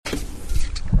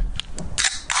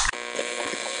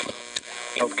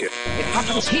Healthcare. It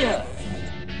happens here,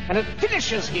 and it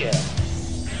finishes here.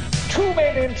 Two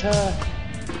men enter,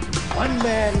 one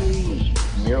man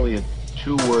leaves. Merely a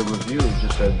 2-word review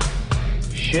just said,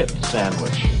 shit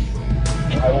sandwich.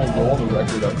 I will roll the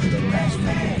record up to the next one.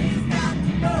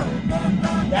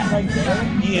 That right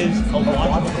there is a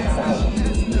logical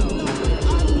fallacy.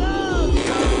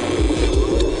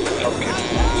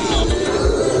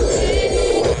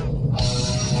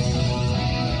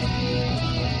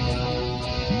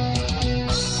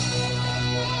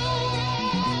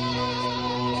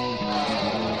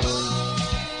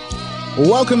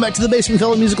 Welcome back to the Basement,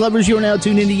 fellow music lovers. You are now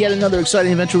tuned in to yet another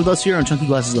exciting adventure with us here on Chunky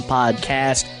Glasses, the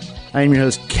podcast. I am your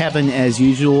host, Kevin, as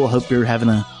usual. Hope you're having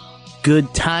a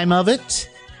good time of it.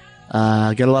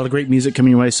 Got a lot of great music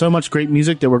coming your way. So much great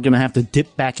music that we're going to have to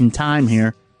dip back in time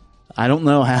here. I don't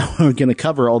know how we're going to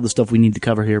cover all the stuff we need to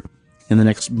cover here in the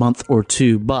next month or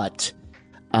two, but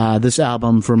this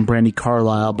album from Brandi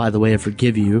Carlile, By the Way I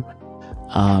Forgive You,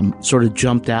 sort of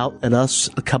jumped out at us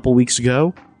a couple weeks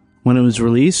ago when it was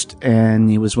released,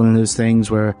 and it was one of those things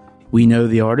where we know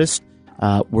the artist.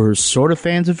 We're sort of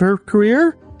fans of her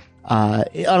career.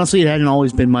 Honestly, it hadn't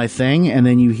always been my thing, and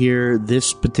then you hear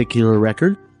this particular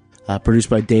record, produced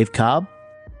by Dave Cobb,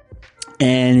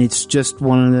 and it's just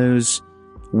one of those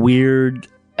weird,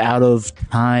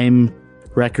 out-of-time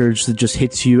records that just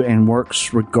hits you and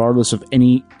works regardless of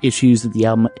any issues that the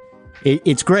album...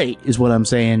 It's great, is what I'm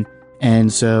saying,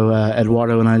 and so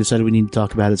Eduardo and I decided we need to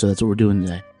talk about it, so that's what we're doing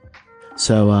today.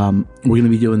 So we're going to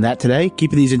be doing that today.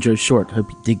 Keeping these intros short.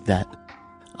 Hope you dig that.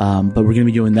 But we're going to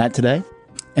be doing that today.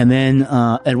 And then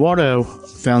Eduardo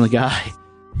found a guy.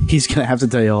 He's going to have to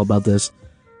tell you all about this.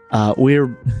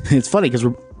 It's funny because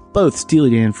we're both Steely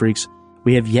Dan freaks.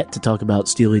 We have yet to talk about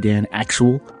Steely Dan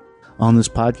actual on this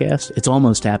podcast. It's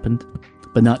almost happened,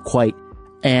 but not quite.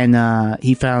 And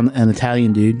he found an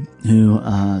Italian dude who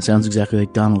sounds exactly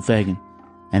like Donald Fagen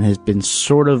and has been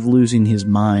sort of losing his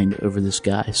mind over this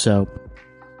guy. So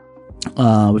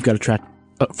we've got a track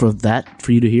for that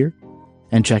for you to hear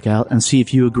and check out and see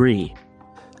if you agree.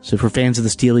 So for fans of the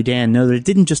Steely Dan, know that it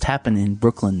didn't just happen in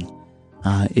Brooklyn.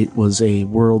 It was a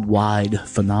worldwide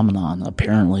phenomenon,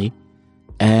 apparently.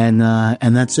 And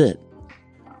that's it.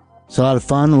 It's a lot of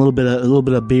fun, a little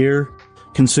bit of beer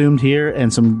consumed here,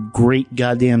 and some great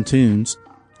goddamn tunes.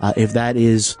 If that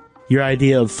is your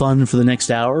idea of fun for the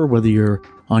next hour, whether you're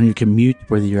on your commute,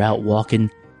 whether you're out walking,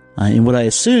 in what I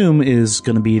assume is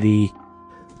going to be the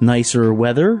nicer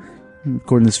weather,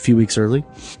 according to this a few weeks early.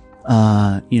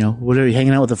 Whatever, you're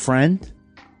hanging out with a friend,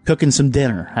 cooking some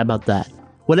dinner. How about that?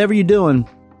 Whatever you're doing,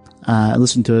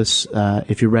 listen to us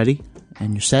if you're ready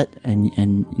and you're set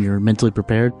and you're mentally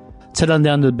prepared. Let's head on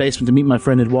down to the basement to meet my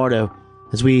friend Eduardo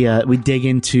as we dig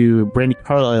into Brandi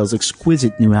Carlile's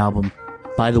exquisite new album,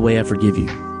 By the Way I Forgive You.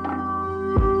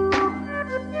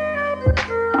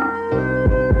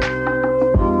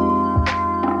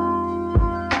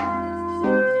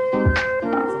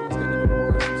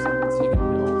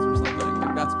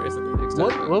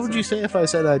 What would you say if I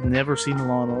said I'd never seen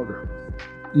Law and Order?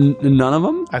 None of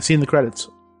them? I've seen the credits.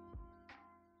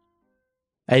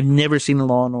 I've never seen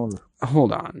Law and Order.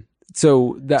 Hold on.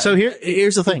 So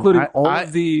here's the thing. Including all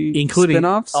of the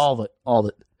spin-offs? All of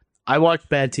it. I watch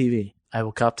bad TV. I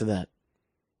will cop to that.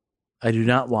 I do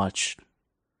not watch.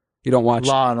 You don't watch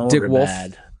Law and Order Dick Wolf?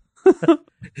 bad.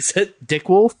 Is it Dick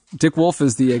Wolf? Dick Wolf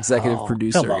is the executive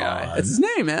producer come guy. on. That's his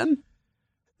name, man.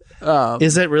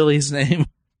 Is that really his name?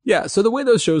 Yeah, so the way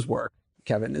those shows work,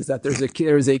 Kevin, is that there's a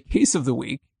case of the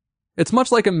week. It's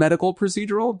much like a medical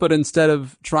procedural, but instead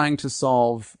of trying to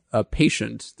solve a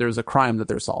patient, there's a crime that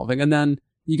they're solving. And then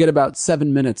you get about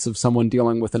 7 minutes of someone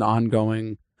dealing with an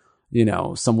ongoing,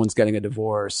 someone's getting a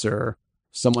divorce or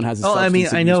someone has a substance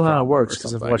abuse I know how it problem works or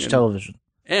because I've something, watched television.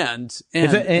 And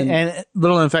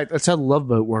little in fact, that's how The Love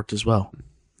Boat worked as well.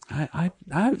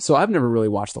 So I've never really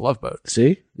watched The Love Boat.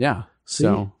 See? Yeah.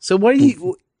 So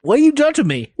what are you judging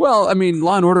me? Well, I mean,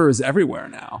 Law and Order is everywhere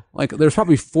now. Like, there's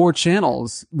probably 4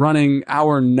 channels running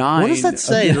hour 9. What does that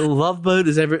say? The Love Boat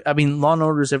is Law and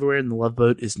Order is everywhere, and The Love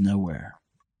Boat is nowhere.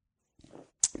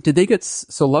 Did they get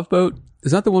so Love Boat?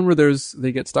 Is that the one where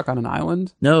they get stuck on an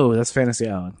island? No, that's Fantasy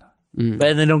Island. And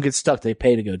they don't get stuck; they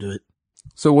pay to go do it.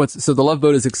 So the Love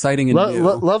Boat is exciting and new.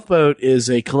 Love Boat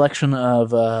is a collection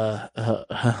of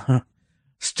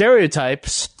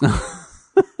stereotypes.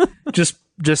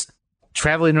 just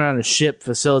traveling around a ship,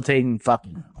 facilitating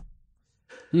fucking.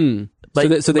 But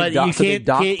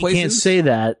you can't say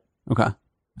that. Okay.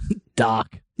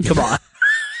 Dock. Come on.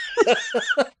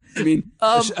 I mean,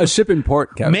 a ship in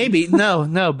port, Kevin. Maybe.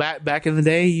 No. Back in the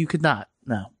day, you could not.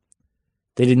 No.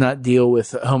 They did not deal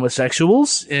with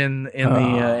homosexuals in the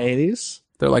 80s.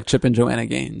 They're like Chip and Joanna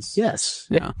Gaines. Yes.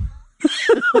 Yeah.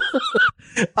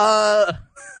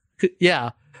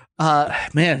 Yeah.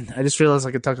 Man, I just realized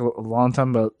I could talk a long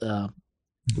time about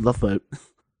Love Boat.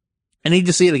 I need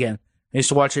to see it again. I used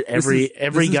to watch it every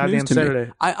This is goddamn news to me.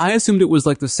 Saturday. I assumed it was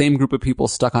like the same group of people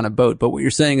stuck on a boat, but what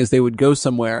you're saying is they would go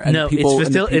somewhere and No, people,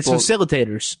 it's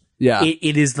facilitators. yeah,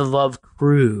 It is the Love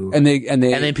Crew. and they And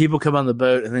then people come on the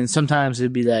boat, and then sometimes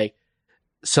it'd be like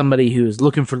somebody who is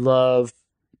looking for love.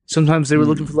 Sometimes they were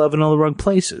looking for love in all the wrong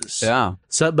places. yeah,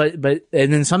 So, but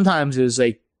and then sometimes it was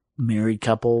like married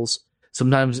couples.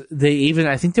 Sometimes they even,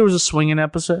 I think there was a swinging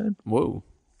episode whoa,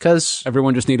 because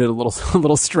everyone just needed a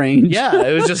little strange. yeah,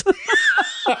 it was just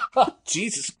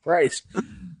Jesus Christ.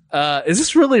 Is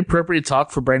this really appropriate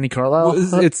talk for Brandi Carlile?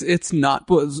 Well, it's not.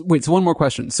 Wait, so one more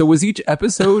question. So was each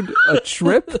episode a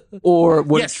trip, or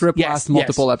would a trip last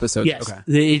multiple episodes? Yes. Okay.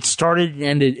 It started and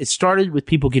ended. It started with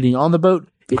people getting on the boat.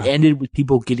 It ended with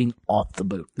people getting off the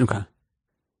boat. Okay.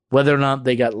 Whether or not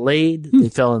they got laid, they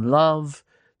fell in love.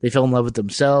 They fell in love with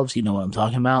themselves. You know what I'm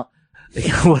talking about.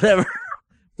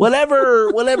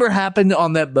 Whatever happened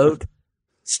on that boat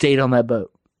stayed on that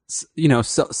boat. You know,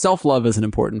 self-love is an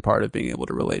important part of being able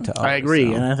to relate to others. I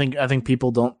agree, so. and I think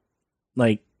people don't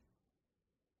like.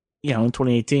 You know, in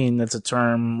 2018, that's a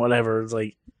term. Whatever. It's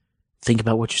like, think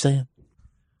about what you're saying.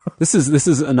 This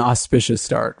is an auspicious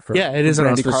start for Yeah, it is an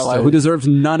Brandi auspicious Carlile, start. who deserves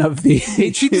none of the.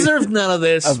 She deserves none of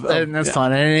this, and that's yeah.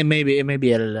 fine. And it may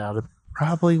be edited out. It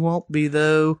probably won't be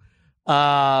though.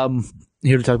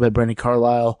 Here to talk about Brandi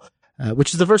Carlile,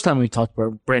 which is the first time we talked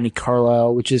about Brandi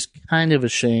Carlile, which is kind of a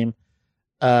shame.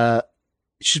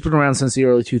 She's been around since the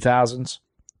early 2000s,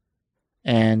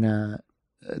 and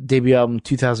debut album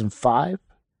 2005,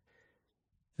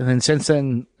 and then since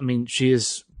then, I mean, she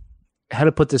is. How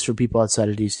to put this for people outside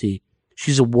of DC?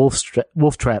 She's a Wolf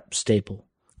Trap staple.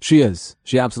 She is.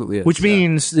 She absolutely is. Which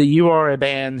means that you are a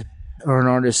band or an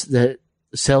artist that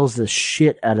sells the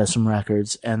shit out of some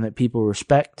records and that people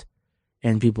respect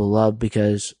and people love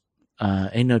because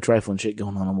ain't no trifling shit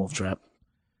going on Wolf Trap.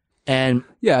 And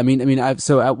yeah, I mean,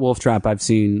 so at Wolf Trap, I've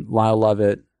seen Lyle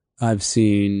Lovett. I've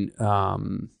seen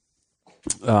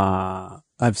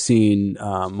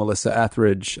Melissa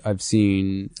Etheridge. I've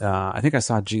seen, I think I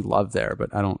saw G Love there,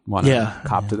 but I don't want to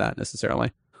cop to that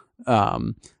necessarily.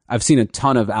 I've seen a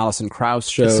ton of Alison Krauss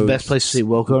shows. it's the best place to see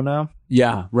Wilco now.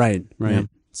 Yeah, right. Yeah.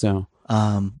 So,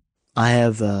 I've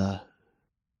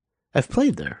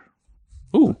played there.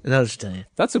 ooh, And I'll just tell you.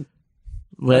 that's a,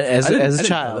 As I a didn't know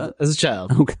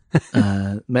child, okay.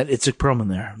 met Itzhak Perlman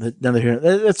there. But now they're here.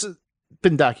 That's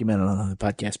been documented on the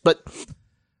podcast. But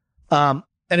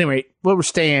anyway, what we're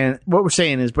saying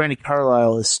is Brandi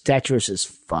Carlile is statuesque as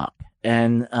fuck,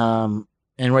 and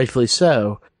rightfully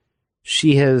so.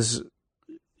 She has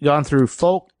gone through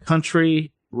folk,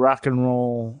 country, rock and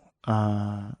roll,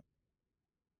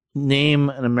 name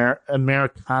an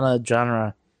Americana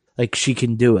genre, like she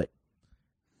can do it.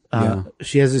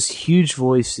 She has this huge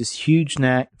voice, this huge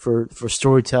knack for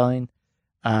storytelling.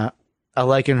 I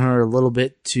liken her a little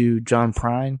bit to John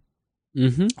Prine.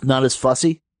 Mm-hmm. Not as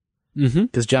fussy, Mm-hmm.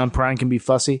 because John Prine can be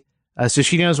fussy. So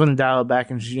she knows when to dial it back,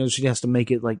 and she knows she has to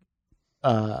make it like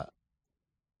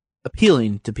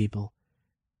appealing to people,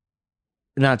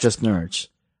 not just nerds.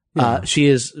 Yeah. She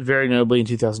is very notably in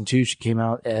 2002. She came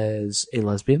out as a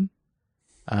lesbian.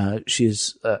 She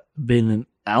has been an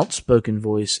outspoken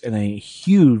voice and a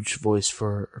huge voice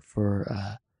for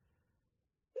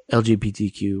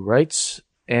LGBTQ rights.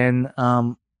 And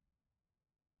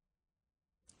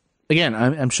again,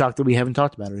 I'm shocked that we haven't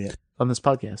talked about her yet on this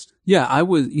podcast. Yeah, I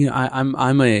was,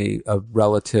 I'm a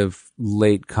relative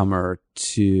latecomer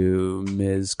to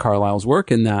Ms. Carlile's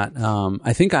work in that,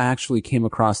 I think I actually came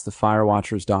across The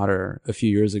Firewatcher's Daughter a few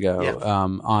years ago,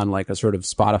 on like a sort of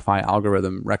Spotify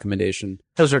algorithm recommendation.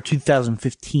 That was our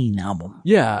 2015 album.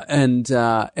 Yeah. And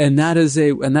that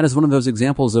is one of those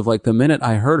examples of like the minute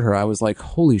I heard her, I was like,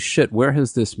 holy shit, where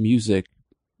has this music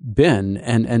been?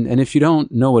 And if you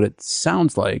don't know what it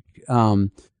sounds like, all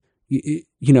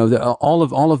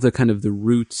of the kind of the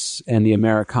roots and the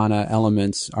Americana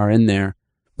elements are in there.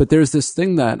 But there's this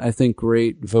thing that I think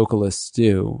great vocalists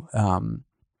do,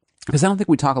 because I don't think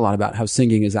we talk a lot about how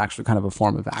singing is actually kind of a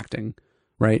form of acting,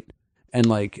 right? And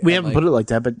like We haven't put it like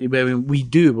that, but I mean, we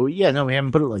do. But yeah, no, we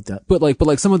haven't put it like that. But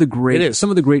like some of the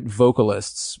great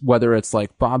vocalists, whether it's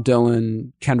like Bob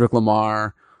Dylan, Kendrick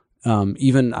Lamar,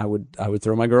 even I would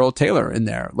throw my girl Taylor in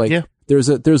there. Like, there's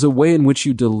a way in which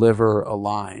you deliver a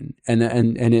line, and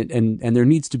there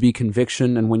needs to be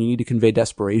conviction. And when you need to convey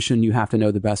desperation, you have to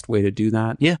know the best way to do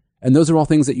that. Yeah. And those are all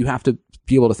things that you have to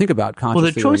be able to think about consciously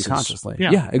or choices. unconsciously.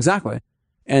 Yeah. Yeah, exactly.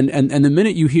 And the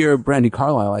minute you hear Brandi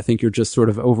Carlile, I think you're just sort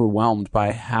of overwhelmed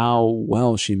by how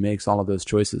well she makes all of those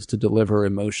choices to deliver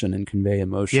emotion and convey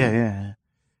emotion. Yeah.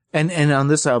 And on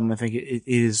this album, I think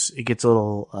it gets a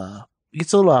little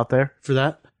out there for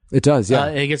that. It does, yeah.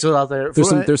 It gets a little out there.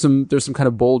 There's some kind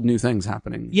of bold new things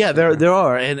happening. Yeah, there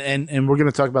are, and we're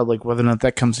going to talk about like whether or not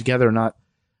that comes together or not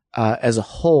as a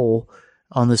whole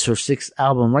on this her sixth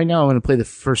album. Right now, I'm going to play the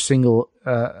first single,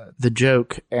 "The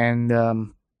Joke,"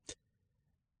 and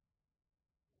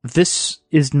this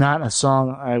is not a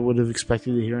song I would have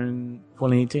expected to hear in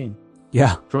 2018.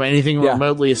 Yeah, from anything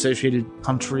remotely associated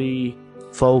country,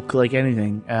 folk, like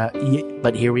anything.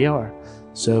 But here we are.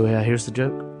 So here's The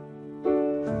Joke.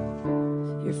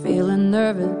 You're feeling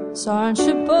nervous, aren't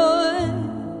you, boy?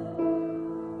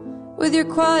 With your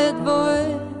quiet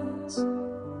voice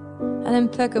and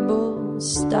impeccable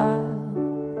style.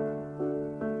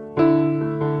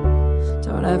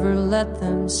 Don't ever let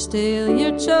them steal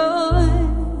your joy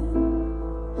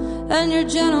and your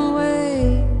gentle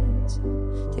ways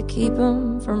to keep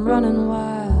them from running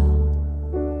wild.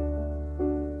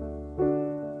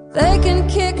 They can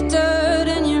kick dirt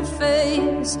in your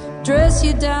face, dress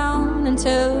you down and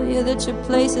tell you that your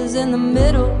place is in the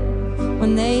middle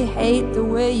when they hate the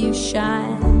way you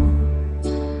shine.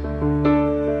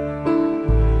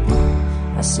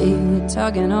 I see you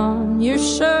tugging on your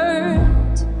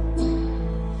shirt,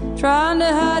 trying to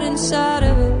hide inside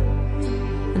of it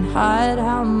and hide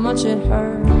how much it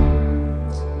hurts.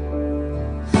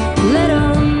 Let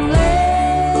them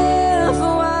laugh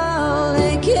while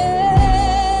they can.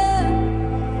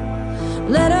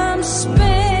 Let them spin.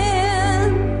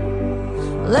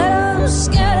 Let them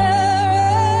scatter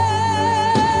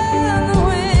in the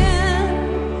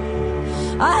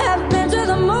wind. I have been to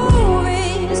the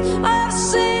movies. I have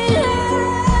seen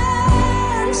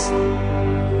hands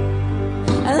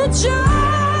and the jokes.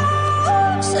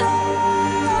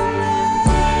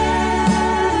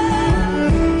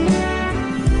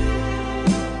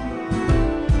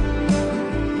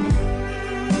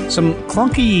 Some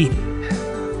clunky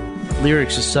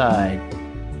lyrics aside,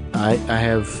 I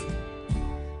have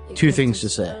two things to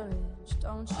say.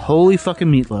 Holy fucking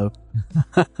meatloaf.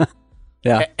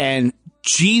 Yeah. And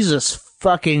Jesus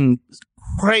fucking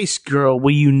Christ, girl,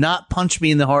 will you not punch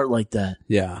me in the heart like that?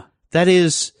 Yeah. That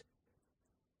is...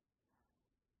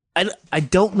 I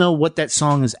don't know what that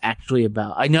song is actually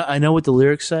about. I know what the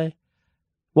lyrics say.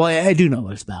 Well, I do know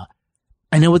what it's about.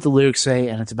 I know what the lyrics say,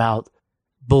 and it's about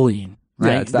bullying.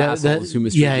 Right? Yeah, it's the assholes who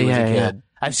mistreat you as a kid.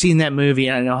 I've seen that movie,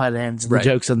 and I know how it ends, and the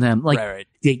joke's on them. Like, right.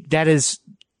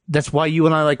 That's why you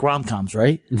and I like rom-coms,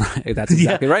 right? Right. That's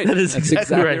exactly right. That's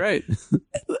exactly right.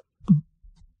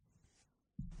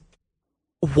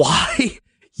 Why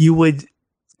you would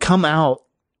come out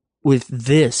with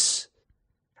this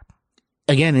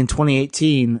again in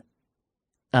 2018?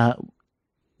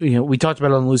 We talked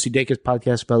about it on the Lucy Dacus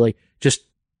podcast about like just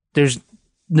there's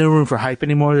no room for hype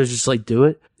anymore. There's just like do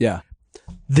it. Yeah.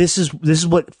 This is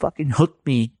what fucking hooked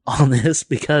me on this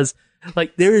because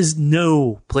like there is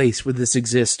no place where this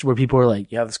exists where people are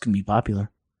like, yeah, this can be popular.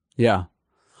 Yeah.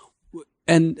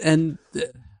 And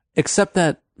except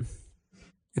that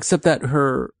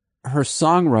her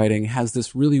songwriting has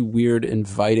this really weird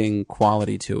inviting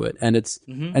quality to it. And it's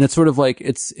sort of like,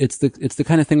 it's the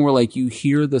kind of thing where like you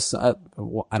hear the,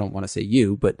 I don't want to say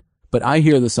you, but I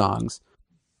hear the songs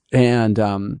and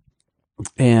I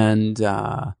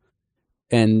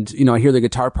hear the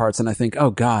guitar parts and I think, oh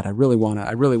God, I really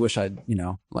wish I'd,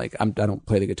 I don't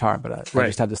play the guitar, but I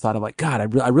just have this thought of like, God, I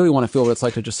really want to feel what it's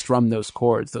like to just strum those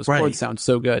chords. Those chords sound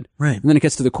so good. Right. And then it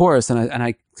gets to the chorus and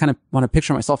I kind of want to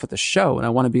picture myself at the show and I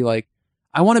want to be like,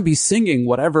 I want to be singing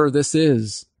whatever this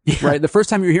is, right? The first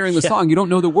time you're hearing the song, you don't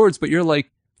know the words, but you're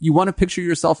like, you want to picture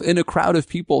yourself in a crowd of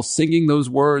people singing those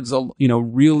words,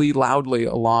 really loudly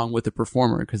along with the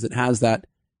performer because it has that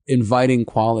inviting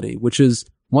quality, which is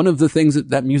one of the things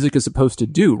that music is supposed to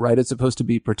do, right? It's supposed to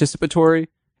be participatory.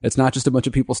 It's not just a bunch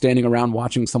of people standing around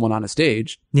watching someone on a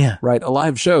stage. Yeah. Right? A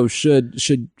live show should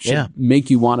make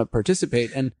you want to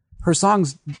participate. And her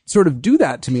songs sort of do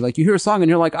that to me. Like you hear a song and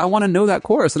you're like, I want to know that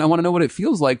chorus and I want to know what it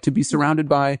feels like to be surrounded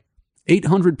by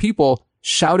 800 people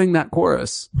shouting that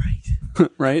chorus. Right.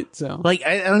 Right? So like,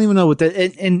 I don't even know what that,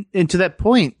 and to that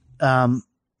point,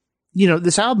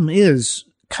 this album is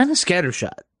kind of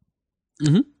scattershot.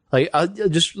 Mm-hmm. Like,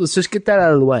 let's just get that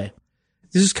out of the way.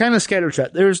 This is kind of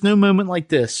scattershot. There is no moment like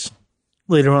this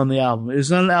later on in the album. It is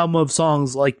not an album of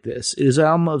songs like this. It is an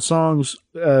album of songs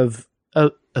of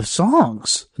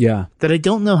songs. Yeah. That I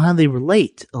don't know how they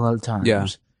relate a lot of times. Yeah.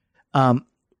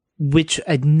 Which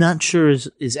I'm not sure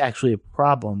is actually a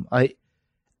problem.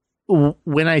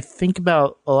 when I think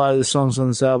about a lot of the songs on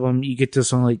this album, you get to a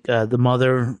song like The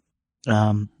Mother,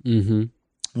 Fulton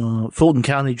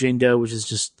County, Jane Doe, which is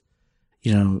just,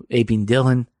 aping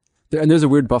Dylan. And there's a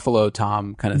weird Buffalo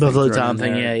Tom kind of Buffalo thing. Tom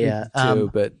thing, yeah. Too,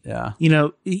 but yeah.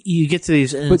 You get to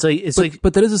these, and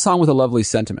but that is a song with a lovely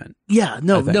sentiment. Yeah,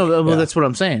 well, that's what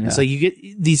I'm saying. It's like you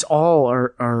get these all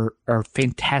are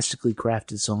fantastically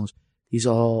crafted songs. These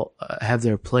all have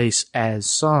their place as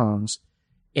songs,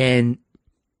 and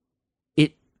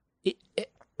it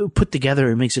put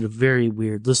together, it makes it a very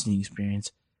weird listening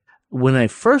experience. When I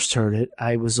first heard it,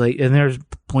 I was like, and there's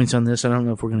points on this. I don't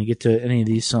know if we're going to get to any of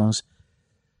these songs.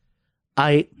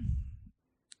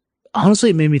 Honestly,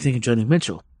 it made me think of Joni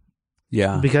Mitchell.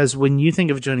 Yeah. Because when you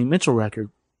think of a Joni Mitchell record,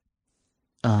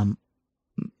 it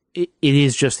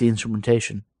is just the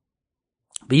instrumentation.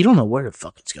 But you don't know where the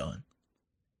fuck it's going.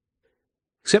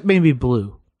 Except maybe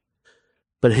Blue.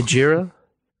 But Hejira?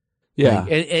 Yeah.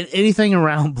 And anything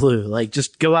around Blue. Like,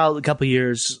 just go out a couple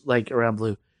years, like, around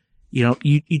Blue. You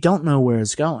don't know where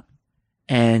it's going.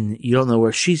 And you don't know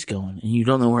where she's going. And you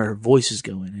don't know where her voice is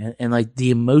going. And like,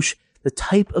 the emotion, the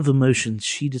type of emotions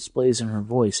she displays in her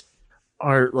voice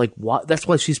are like, that's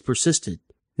why she's persisted.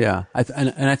 Yeah.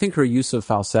 And I think her use of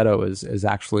falsetto is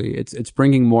actually, it's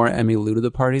bringing more Emmylou to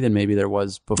the party than maybe there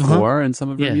was before in some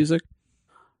of her music.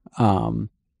 And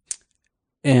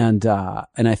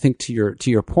I think to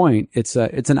your point, it's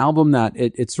an album that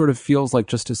it sort of feels like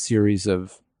just a series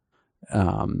of,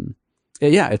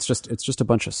 it's just a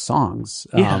bunch of songs.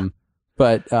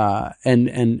 But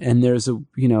there's a,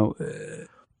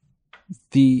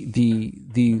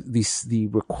 the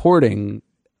recording,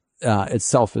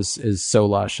 itself is so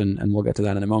lush, and we'll get to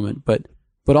that in a moment. But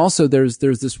also there's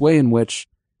this way in which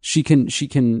she can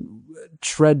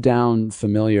tread down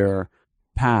familiar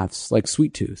paths like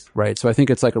Sweet Tooth, right? So I think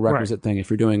it's like a requisite thing.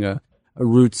 If you're doing a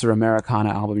roots or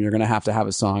Americana album, you're going to have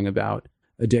a song about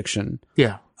addiction.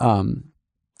 Yeah.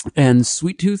 And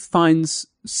Sweet Tooth finds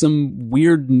some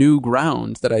weird new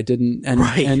ground that I didn't, and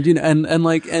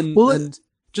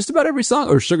just about every song,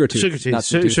 or Sugar Tooth.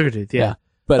 Sugar Tooth, yeah.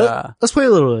 But let's play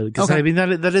a little bit, because okay. I mean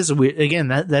that is a weird. Again,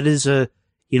 that is a,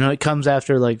 it comes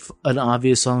after like an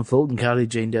obvious song, Fulton County,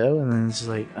 Jane Doe, and then it's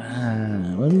like,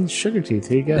 Sugar Tooth.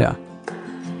 Here you go. Yeah.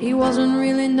 He wasn't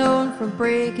really known for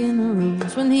breaking the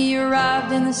rules. When he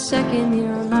arrived in the second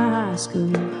year of my high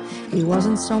school, he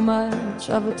wasn't so much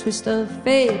of a twist of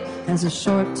fate as a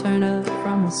short turn up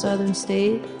from a southern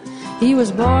state. He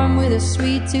was born with a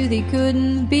sweet tooth he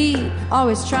couldn't beat,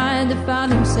 always trying to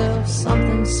find himself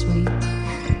something sweet.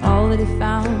 All that he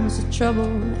found was the trouble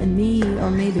in me, or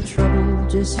maybe trouble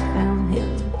just found him.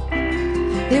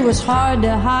 It was hard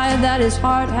to hide that his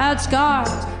heart had scars.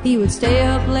 He would stay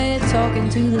up late talking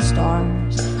to the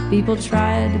stars. People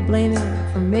tried to blame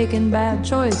him for making bad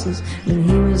choices when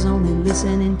he was only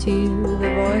listening to the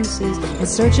voices and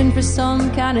searching for some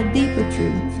kind of deeper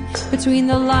truth between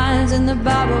the lines in the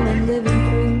Bible and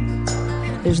living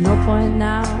through. There's no point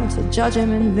now to judge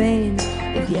him in vain.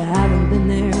 If you haven't been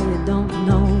there, you don't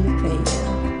know the pain.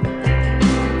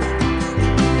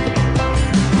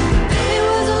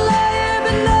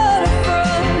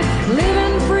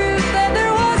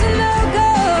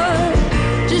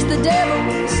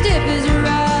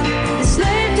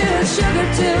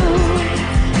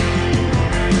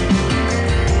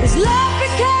 His life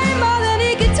became more than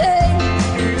he could take.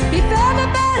 He found a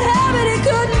bad habit he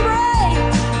couldn't break.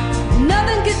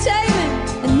 Nothing could tame him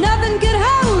and nothing could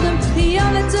hold him. He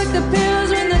only took the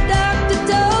pills when the doctor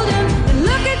told him. And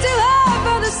looking too hard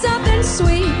for the something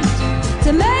sweet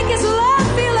to make his life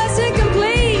feel less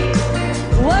incomplete.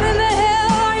 What in the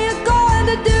hell are you going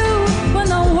to do when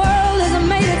the world hasn't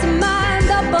made its mind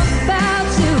up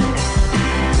about you?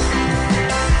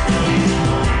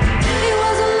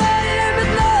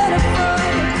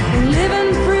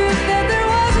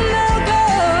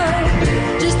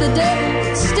 The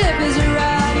devil, stiff as a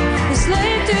rod, a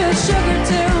slave to a sugar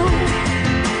tune.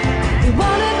 He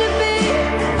wanted to be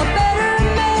a better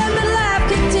man, but life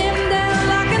kicked him down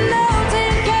like an old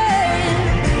tin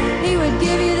can. He would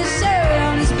give you the shirt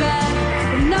on his back,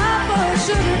 but not for a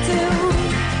sugar tune.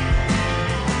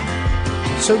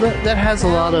 So that has a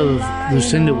lot of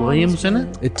Lucinda Williams in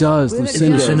it. It does.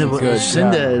 Lucinda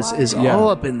is all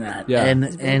up in that. Yeah.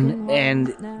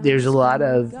 And there's a lot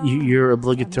of your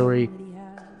obligatory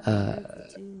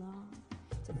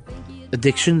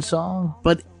addiction song,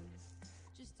 but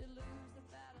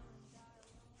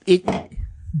it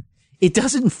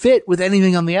doesn't fit with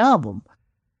anything on the album.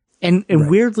 And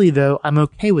weirdly though, I'm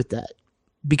okay with that,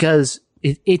 because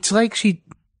it's like she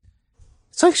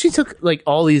took like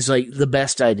all these like the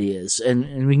best ideas,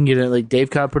 and we can get it, like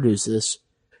Dave Cobb produced this.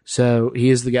 So he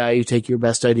is the guy you take your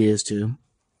best ideas to.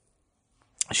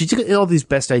 She took all these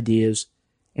best ideas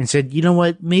and said, you know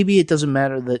what? Maybe it doesn't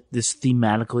matter that this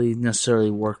thematically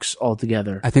necessarily works all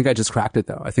together. I think I just cracked it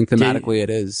though. I think thematically it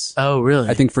is. Oh, really?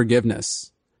 I think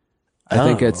forgiveness.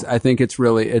 I think it's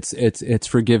really, it's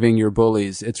forgiving your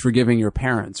bullies. It's forgiving your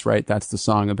parents, right? That's the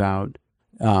song about,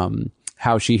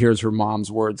 how she hears her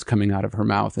mom's words coming out of her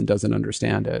mouth and doesn't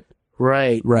understand it.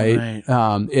 Right.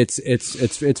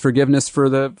 It's forgiveness for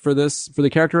the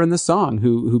character in this song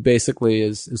who basically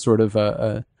is sort of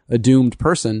a doomed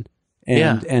person.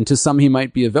 And to some he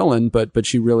might be a villain, but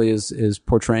she really is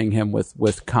portraying him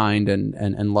with kind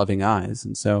and loving eyes.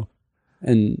 And so,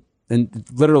 and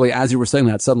literally as you were saying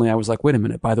that, suddenly I was like, wait a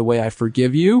minute, by the way, I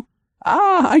forgive you.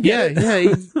 I get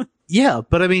it. Yeah.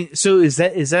 But I mean, so is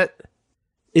that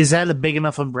a big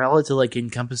enough umbrella to like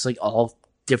encompass like all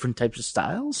different types of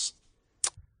styles?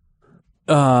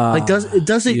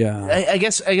 Does it? Yeah. I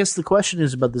guess the question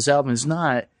is about this album is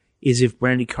if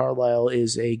Brandi Carlile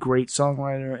is a great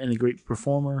songwriter and a great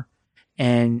performer,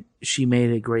 and she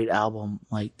made a great album.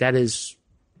 Like that is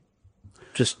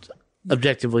just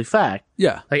objectively fact.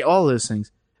 Yeah. Like all those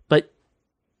things, but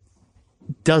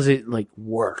does it like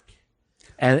work?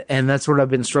 And that's what I've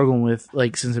been struggling with,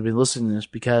 like, since I've been listening to this,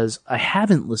 because I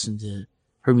haven't listened to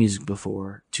her music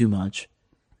before too much.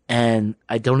 And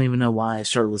I don't even know why I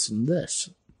started listening to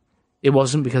this. It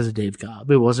wasn't because of Dave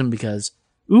Cobb. It wasn't because,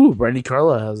 Brandi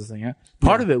Carlile has a thing.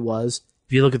 Part of it was,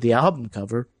 if you look at the album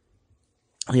cover,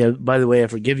 by the way, I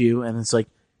forgive you. And it's like,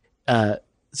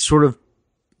 sort of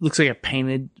looks like a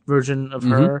painted version of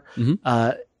her.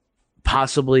 Mm-hmm.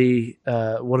 Possibly,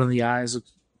 one of the eyes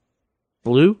looks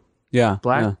blue. Yeah.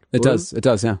 Black. Yeah. It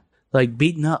does. Yeah. Like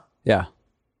beaten up. Yeah.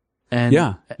 And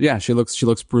yeah. She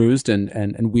looks bruised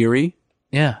and weary.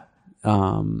 Yeah.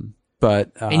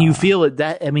 But and you feel it.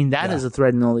 That is a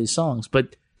thread in all these songs.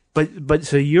 But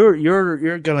so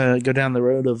you're gonna go down the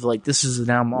road of like, this is an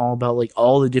album all about like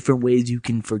all the different ways you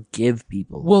can forgive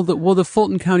people. Well, the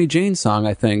Fulton County Jane song,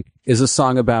 I think, is a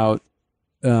song about.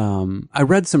 I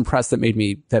read some press that made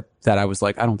me that I was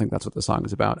like, I don't think that's what the song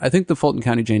is about. I think the Fulton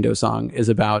County Jane Doe song is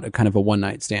about a kind of a one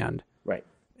night stand, right?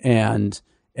 And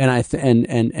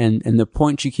the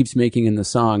point she keeps making in the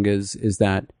song is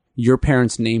that your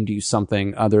parents named you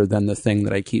something other than the thing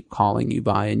that I keep calling you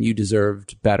by, and you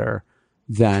deserved better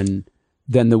than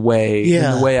the way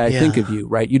I think of you,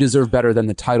 right? You deserve better than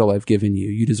the title I've given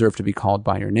you. You deserve to be called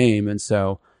by your name, and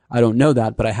so I don't know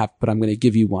that, but I'm going to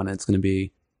give you one. And it's going to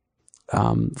be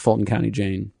Fulton County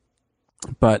Jane.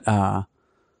 But and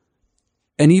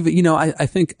even I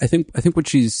think what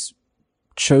she's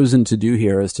chosen to do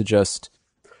here is to just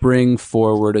bring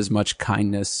forward as much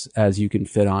kindness as you can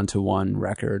fit onto one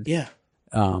record. Yeah.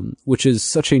 Which is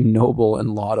such a noble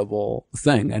and laudable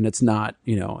thing, and it's not,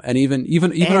 and even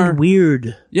and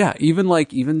weird. Yeah,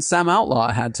 even Sam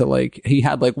Outlaw had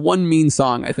one mean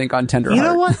song, I think, on Tender Heart. You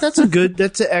know what?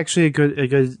 That's actually a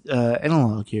good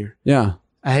analog here. Yeah.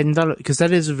 I hadn't thought of it, because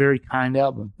that is a very kind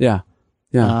album. Yeah.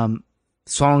 Yeah.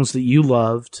 Songs that you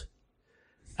loved,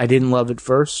 I didn't love at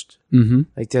first. Mm-hmm.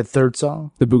 Like that third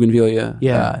song. The Bougainvillea.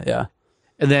 Yeah. Yeah.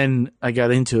 And then I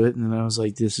got into it, and then I was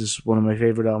like, this is one of my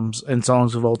favorite albums and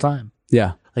songs of all time.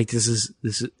 Yeah. Like this is,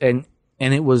 and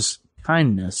it was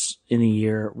kindness in a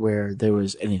year where there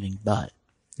was anything but.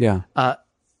 Yeah.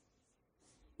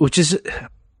 Which is,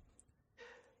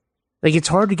 like, it's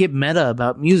hard to get meta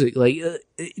about music, like,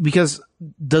 because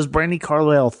does Brandi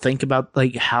Carlile think about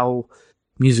like how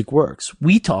music works?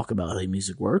 We talk about how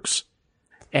music works,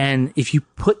 and if you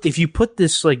put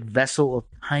this like vessel of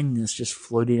kindness just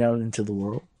floating out into the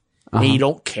world, and you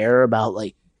don't care about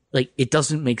like it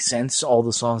doesn't make sense all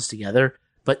the songs together,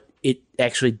 but it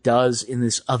actually does in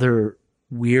this other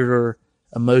weirder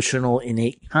emotional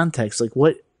innate context. Like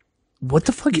what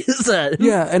the fuck is that?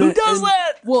 Yeah, and who does that?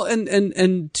 Well,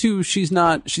 and two, she's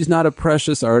not a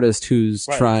precious artist who's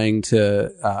trying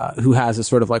to who has a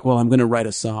sort of like, well, I'm going to write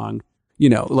a song,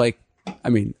 my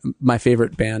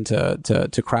favorite band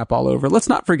to crap all over. Let's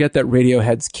not forget that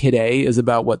Radiohead's Kid A is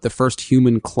about what, the first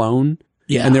human clone.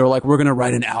 Yeah. And they were like, we're going to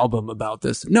write an album about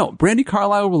this. No, Brandi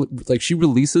Carlile, she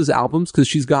releases albums because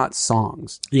she's got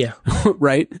songs. Yeah.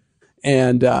 Right.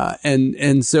 And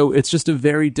so it's just a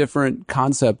very different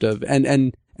concept of,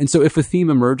 and so if a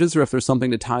theme emerges, or if there's something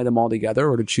to tie them all together,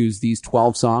 or to choose these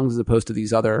 12 songs as opposed to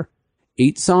these other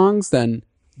 8 songs, then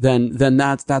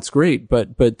that's great.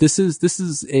 But this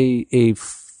is a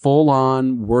full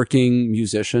on working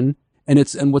musician.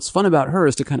 And what's fun about her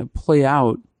is to kind of play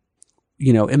out,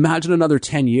 imagine another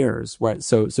 10 years, right?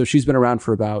 So she's been around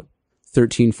for about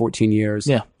 13, 14 years.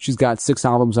 Yeah. She's got 6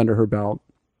 albums under her belt.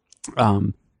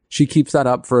 she keeps that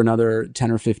up for another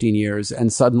 10 or 15 years,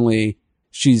 and suddenly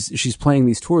she's playing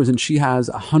these tours, and she has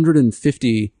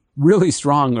 150 really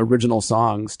strong original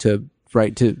songs to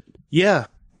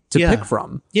pick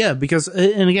from. Yeah, because,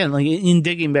 and again, like in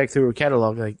digging back through her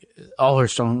catalog, like all her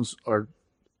songs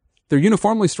they're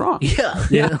uniformly strong.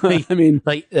 Yeah. Like, I mean,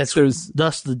 like thus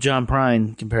the John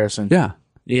Prine comparison. Yeah.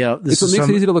 Yeah. It's what makes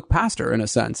it easy to look past her in a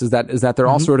sense, is that they're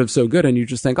all sort of so good, and you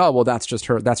just think, oh, well, that's just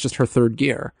her third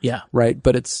gear. Yeah. Right.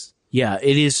 But it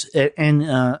is.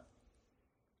 And,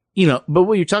 but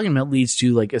what you're talking about leads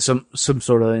to like some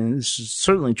sort of, and this is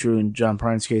certainly true in John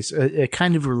Prine's case, a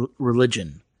kind of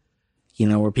religion,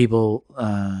 where people,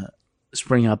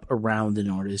 spring up around an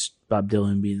artist, Bob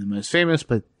Dylan being the most famous,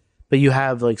 but you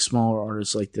have like smaller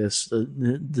artists like this,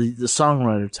 the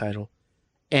songwriter title.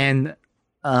 And,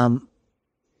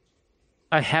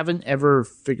 I haven't ever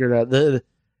figured out the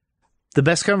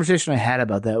best conversation I had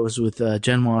about that was with,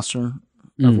 Jen Wasser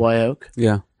of Wye-Oak.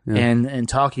 Yeah. And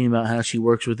talking about how she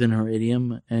works within her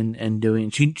idiom and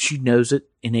doing, she knows it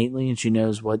innately, and she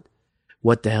knows what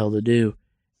the hell to do.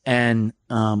 And,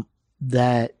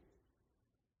 that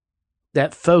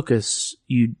focus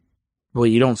you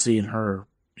don't see in her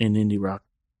in indie rock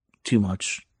too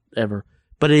much ever,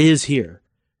 but it is here.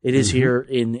 It is here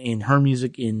in her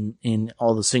music, in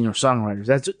all the singer-songwriters.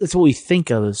 That's what we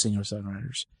think of as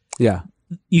singer-songwriters. Yeah.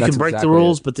 You can break the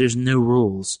rules, but there's no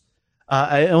rules.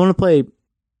 I want to play,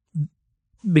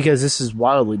 because this is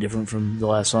wildly different from the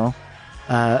last song.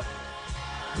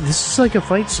 This is like a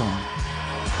fight song.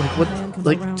 What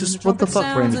the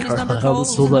fuck, Brandon Carlisle?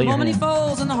 This will let you moment he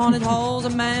falls in the haunted halls,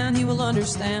 a man he will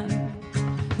understand.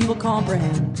 He will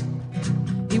comprehend.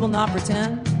 He will not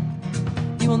pretend.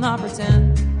 He will not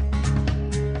pretend.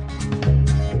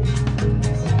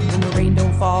 When the rain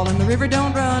don't fall and the river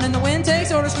don't run and the wind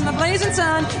takes orders from the blazing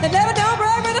sun, the devil don't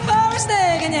brag with a forest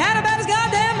snake, and you had about as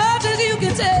goddamn much as you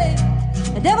can take.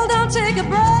 The devil don't take a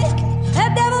break.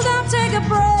 That devil don't take a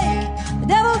break. The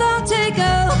devil don't take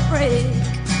a break.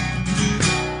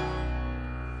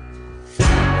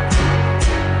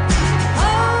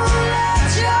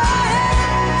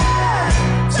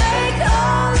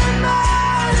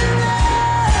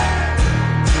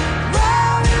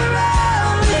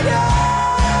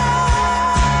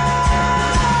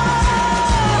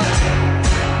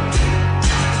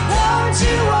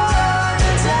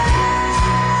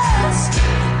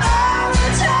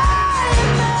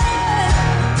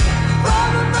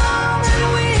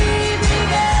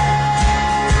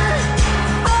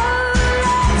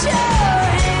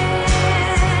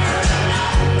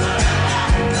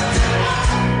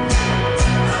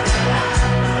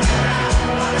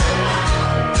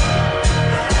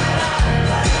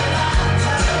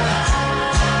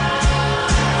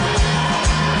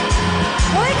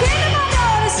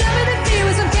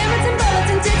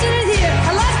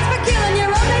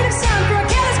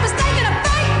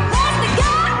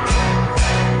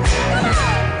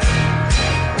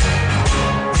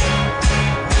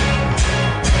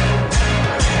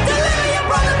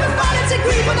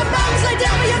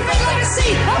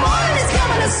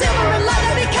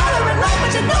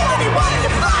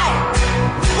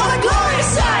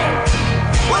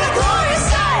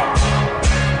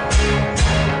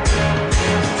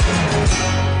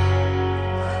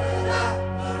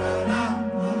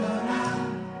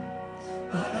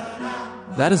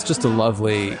 That is just a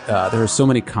lovely. There are so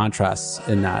many contrasts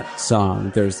in that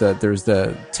song. There's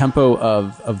the tempo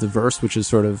of the verse, which is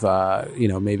sort of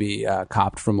maybe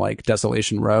copped from like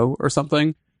Desolation Row or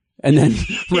something, and then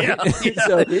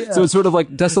so it's sort of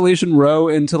like Desolation Row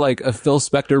into like a Phil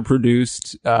Spector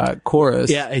produced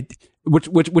chorus. Yeah.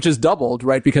 Which is doubled,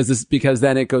 right? Because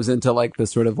then it goes into like the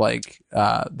sort of like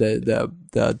the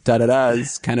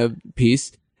da-da-da's kind of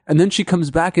piece. And then she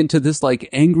comes back into this like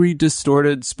angry,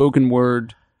 distorted spoken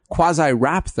word quasi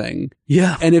rap thing.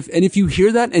 Yeah. And if you hear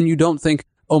that and you don't think,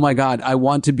 oh my God, I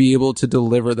want to be able to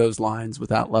deliver those lines with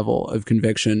that level of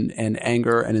conviction and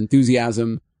anger and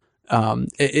enthusiasm.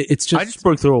 It's just, I just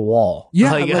broke through a wall.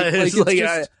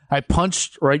 Yeah. I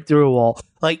punched right through a wall.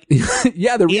 Like,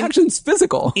 yeah, the reaction's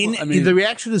physical. The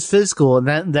reaction is physical.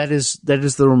 And that is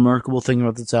the remarkable thing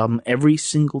about this album. Every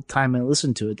single time I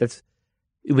listen to it,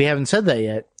 we haven't said that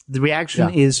yet. The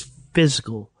reaction is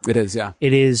physical. It is, yeah.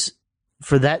 It is,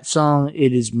 for that song,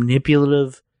 it is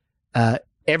manipulative.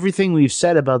 Everything we've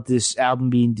said about this album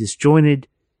being disjointed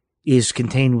is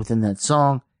contained within that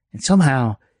song. And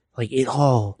somehow, like, it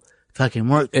all fucking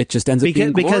works. It just ends up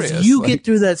being glorious. Because you get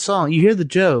through that song, you hear the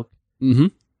joke. Mm-hmm.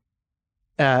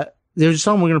 There's a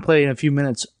song we're going to play in a few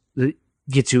minutes that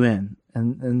gets you in.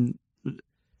 And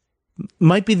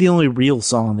might be the only real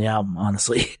song on the album,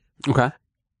 honestly. Okay.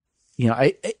 You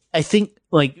know, I think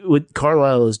like what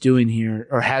Carlisle is doing here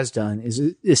or has done is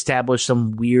establish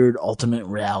some weird ultimate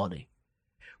reality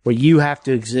where you have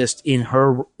to exist in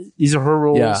her. These are her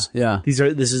roles. Yeah. This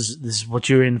is what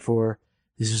you're in for.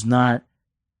 This is not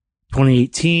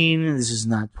 2018. This is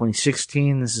not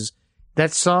 2016.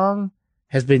 That song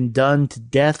has been done to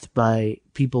death by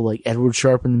people like Edward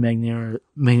Sharpe and the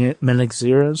Magnetic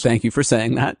Zeros. Thank you for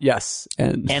saying that. Yes.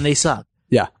 And they suck.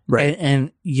 Yeah. Right.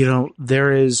 And you know,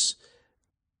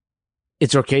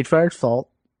 it's Arcade Fire's fault.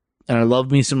 And I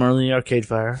love me some early Arcade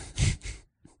Fire.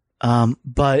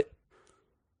 But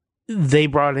they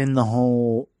brought in the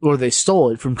whole, or they stole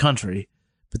it from country,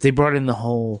 but they brought in the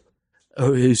whole,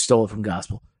 who stole it from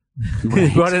gospel.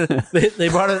 Right. they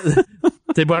brought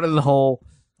in the whole,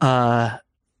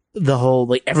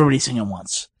 like everybody singing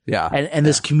once. Yeah. And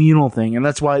this communal thing. And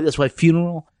that's why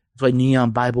Funeral, that's why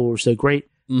Neon Bible were so great.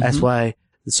 Mm-hmm. That's why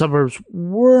the Suburbs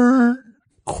weren't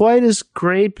quite as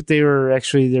great, but they were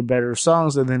actually their better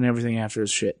songs, and then everything after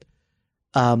is shit.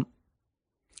 I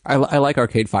like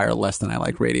Arcade Fire less than I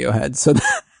like Radiohead, so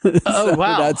oh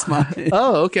wow, that's my.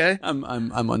 Oh okay,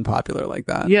 I'm unpopular like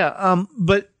that. Yeah,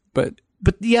 but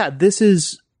yeah, this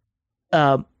is.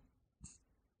 I'd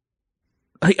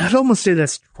almost say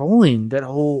that's trolling that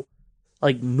whole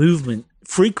like movement,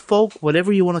 freak folk,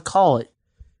 whatever you want to call it.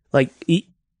 Like you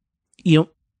know,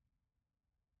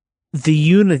 the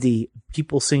unity of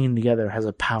people singing together has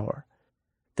a power.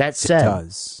 That said, it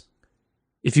does.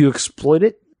 If you exploit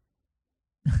it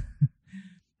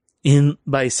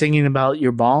by singing about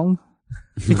your bong,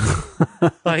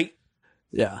 like,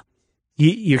 yeah,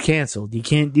 you're canceled. You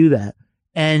can't do that.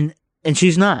 And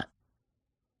she's not.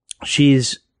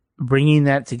 She's bringing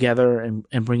that together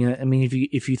and bringing it. I mean,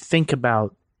 if you think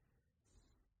about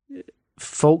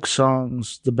folk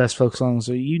songs, the best folk songs,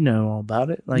 you know all about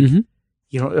it. Like, you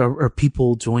know, are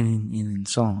people joining in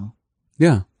song.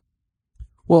 Yeah.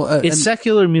 Well, it's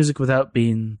secular music without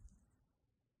being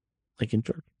like in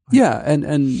church. Yeah, and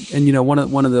you know, one of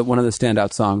the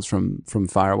standout songs from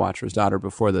Firewatcher's Daughter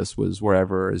before this was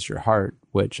 "Wherever Is Your Heart,"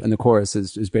 and the chorus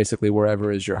is basically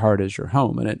 "Wherever is your heart is your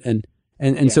home,"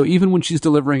 and so even when she's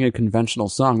delivering a conventional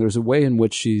song, there's a way in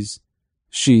which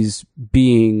she's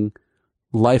being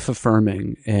life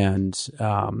affirming and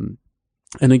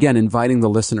again inviting the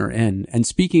listener in and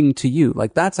speaking to you.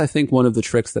 Like that's I think one of the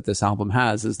tricks that this album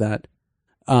has is that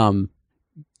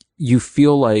you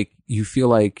feel like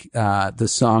the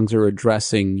songs are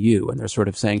addressing you and they're sort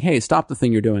of saying, hey, stop the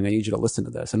thing you're doing. I need you to listen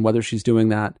to this. And whether she's doing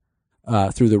that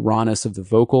through the rawness of the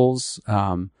vocals,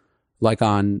 like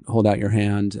on Hold Out Your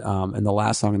Hand, and the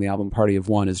last song on the album, Party of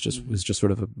One, was just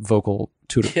sort of a vocal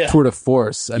tour de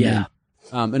force. I mean,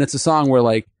 and it's a song where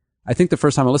like, I think the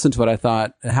first time I listened to it, I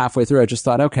thought halfway through, I just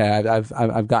thought, okay,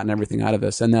 I've gotten everything out of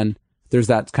this. And then there's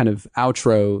that kind of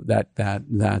outro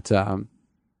that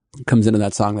comes into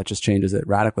that song that just changes it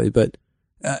radically. But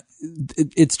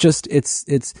it's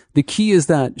the key is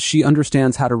that she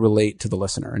understands how to relate to the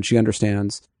listener, and she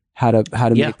understands how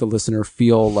to make the listener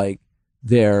feel like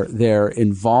they're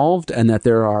involved and that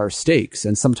there are stakes.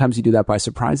 And sometimes you do that by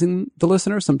surprising the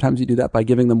listener. Sometimes you do that by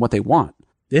giving them what they want.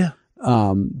 Yeah.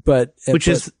 But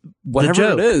is whatever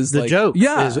it is, the joke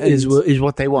is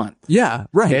what they want. Yeah.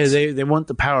 Right. Yeah, they want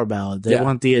the power ballad. They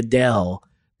want the Adele.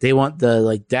 They want the,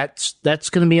 like, that's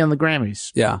going to be on the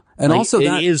Grammys. Yeah. And like, also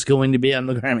it is going to be on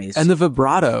the Grammys. And the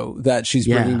vibrato that she's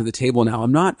bringing to the table now.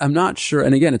 I'm not sure.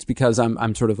 And again, it's because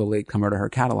I'm sort of a late comer to her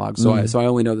catalog. So I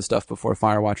only know the stuff before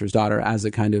Firewatcher's Daughter as a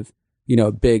kind of, you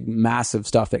know, big, massive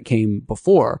stuff that came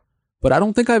before. But I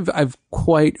don't think I've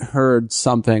quite heard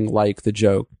something like The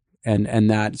Joke and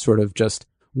that sort of just,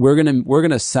 we're going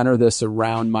to center this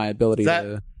around my ability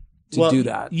to do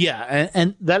that. Yeah.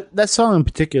 And that song in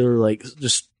particular, like,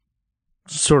 just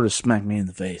sort of smacked me in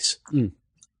the face.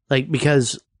 Like,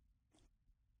 because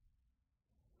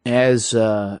I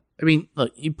mean,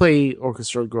 look, you play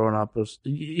orchestra growing up,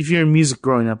 if you're in music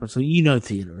growing up, so you know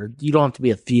theater. You don't have to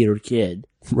be a theater kid.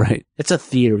 Right. It's a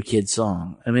theater kid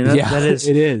song. I mean, that is.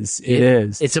 It is. It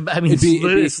is. It's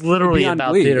it's literally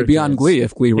about theater. It'd be on Glee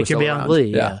if Glee were still around. It could be on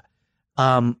Glee, yeah.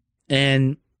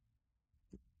 And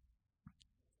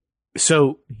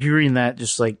so hearing that,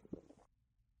 just like,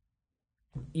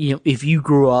 you know, if you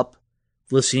grew up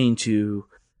listening to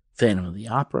Phantom of the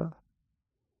Opera,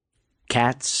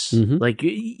 Cats, like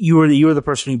you were the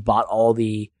person who bought all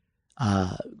the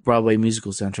Broadway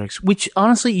musical soundtracks, which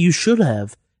honestly you should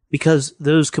have, because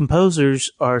those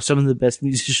composers are some of the best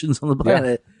musicians on the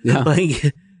planet. Yeah.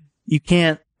 Like, you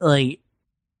can't, like,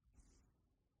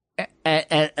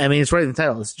 I mean, it's right in the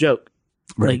title. It's a joke.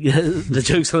 Right. Like, the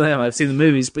joke's on them. I've seen the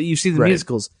movies, but you've seen the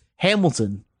musicals.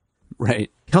 Hamilton.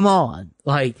 Right. Come on.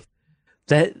 Like,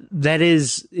 That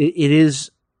is it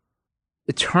is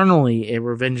eternally a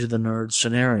Revenge of the Nerds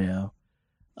scenario.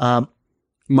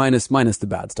 Minus the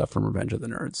bad stuff from Revenge of the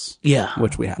Nerds. Yeah.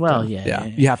 Which we have Well, to. yeah.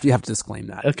 You have to disclaim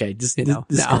that. Okay, just No.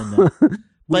 disclaim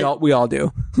that. we all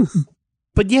do.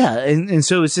 But yeah, and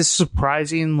so it's just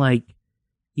surprising, like,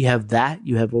 you have that,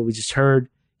 you have what we just heard,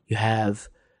 you have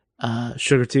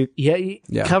Sugar Tooth,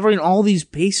 Yeah. covering all these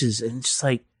bases, and it's just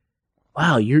like,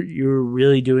 wow, you're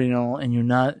really doing it all, and you're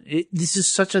not, this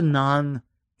is such a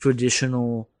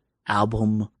non-traditional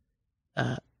album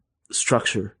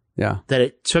structure Yeah. that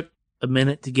it took a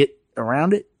minute to get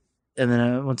around it, and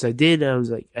then once I did, I was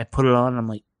like, I put it on, and I'm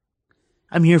like,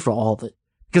 I'm here for all of it,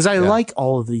 because I like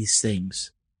all of these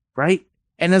things, right?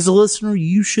 And as a listener,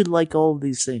 you should like all of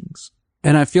these things.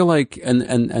 And I feel like, and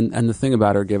the thing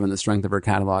about her, given the strength of her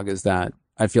catalog, is that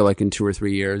I feel like in 2 or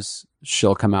 3 years,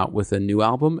 she'll come out with a new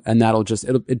album, and that'll just,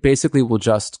 it basically will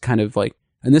just kind of like,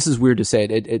 and this is weird to say,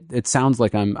 it sounds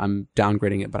like I'm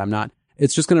downgrading it, but I'm not.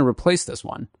 It's just going to replace this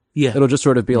one. Yeah. It'll just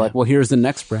sort of be like, well, here's the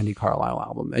next Brandi Carlile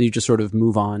album, and you just sort of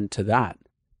move on to that.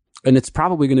 And it's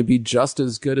probably going to be just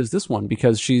as good as this one,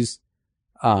 because she's,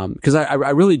 because I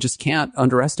really just can't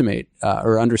underestimate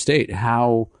or understate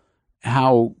how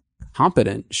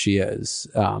competent she is,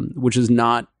 which is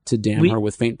not to damn her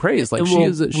with faint praise. Like she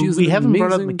is we haven't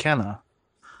brought up amazing... McKenna.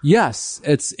 Yes,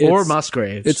 it's or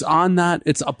Musgraves. It's on that.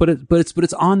 But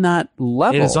it's on that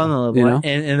level. It's on the level, you know?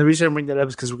 and the reason I bring that up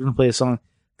is because we're going to play a song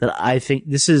that I think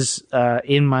this is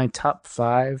in my top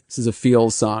 5. This is a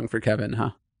feels song for Kevin,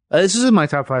 huh? This is in my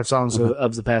top 5 songs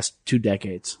of the past 2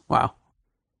 decades. Wow.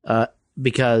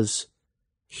 Because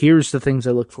here's the things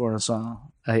I look for in a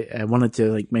song. I wanted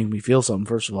to like make me feel something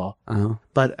first of all,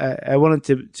 but I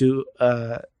wanted to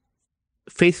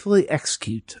faithfully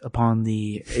execute upon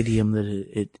the idiom that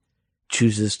it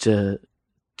chooses to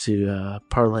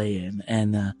parlay in,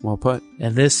 and well put.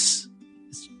 And this,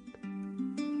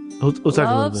 we'll talk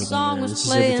a little bit about it. This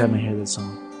is every time I hear this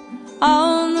song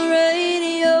on the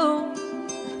radio.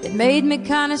 It made me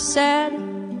kind of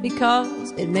sad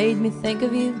because it made me think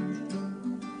of you.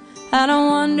 I don't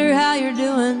wonder how you're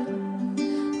doing,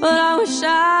 but I wish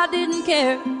I didn't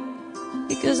care,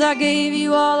 because I gave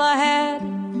you all I had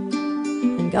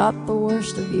and got the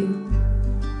worst of you.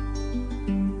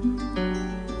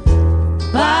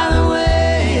 By the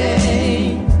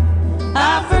way,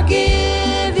 I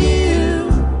forgive you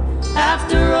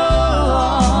after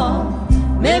all.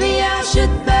 Maybe I should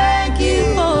thank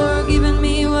you for giving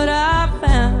me what I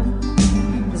found,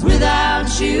 'cause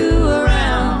without you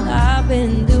around, I've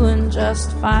been doing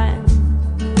just fine.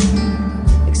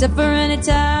 Except for any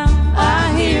time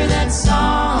I hear that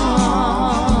song.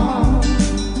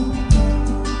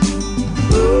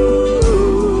 Ooh.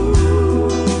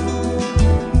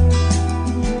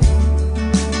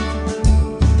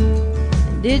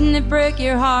 Didn't it break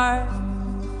your heart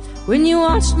when you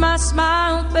watched my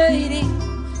smile fading?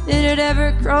 Did it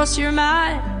ever cross your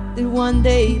mind that one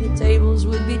day the tables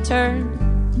would be turned?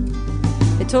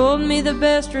 They told me the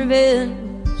best revenge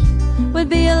would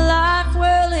be a life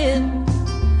well lived,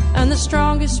 and the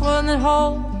strongest one that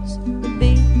holds would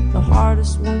be the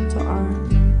hardest one to earn.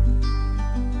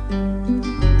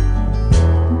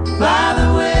 By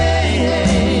the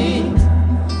way,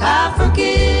 I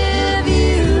forgive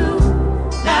you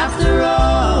after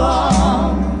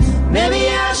all. Maybe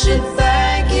I should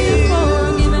thank you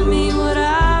for giving me what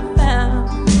I found,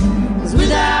 'cause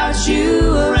without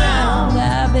you around,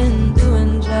 I've been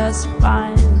doing just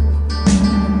fine.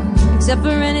 Except for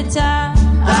any time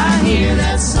I hear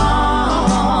that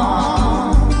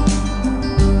song.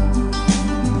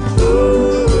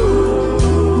 Ooh.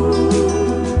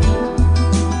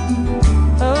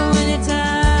 Oh,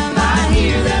 anytime I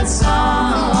hear that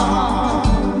song.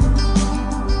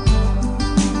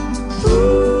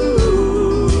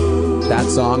 Ooh. That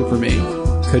song for me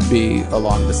could be A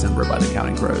Long December by the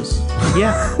Counting Crows.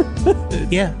 Yeah.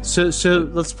 Yeah. So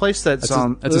let's place that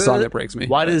song. That's a song that breaks me.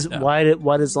 Why does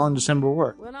Long December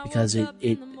work? Because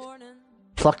it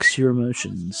plucks your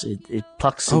emotions. It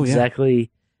plucks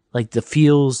exactly like the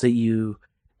feels that you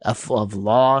of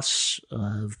loss,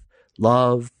 of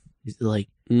love. Like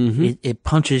it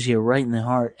punches you right in the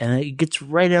heart, and it gets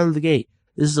right out of the gate.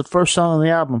 This is the first song on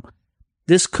the album.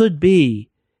 This could be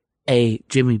a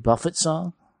Jimmy Buffett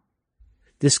song.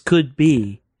 This could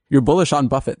be. You're bullish on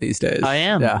Buffett these days. I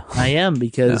am. Yeah. I am,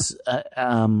 because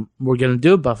we're going to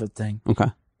do a Buffett thing.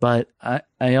 Okay. But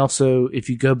I also, if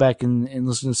you go back and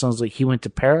listen to songs like He Went to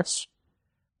Paris,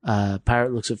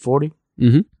 Pirate Looks at 40,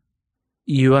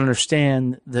 you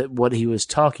understand that what he was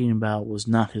talking about was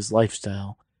not his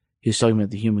lifestyle. He was talking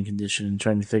about the human condition and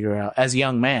trying to figure out, as a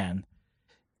young man,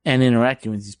 and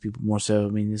interacting with these people more so. I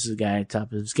mean, this is a guy at the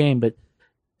top of his game, but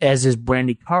as is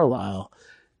Brandi Carlile,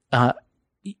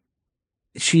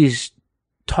 she's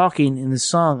talking in the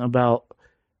song about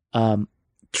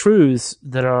truths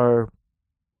that are,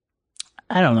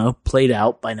 I don't know, played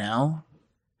out by now.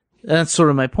 That's sort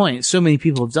of my point. So many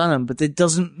people have done them, but that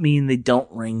doesn't mean they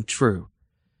don't ring true.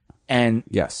 And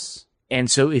yes. And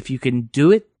so if you can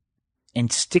do it and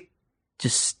just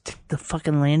stick the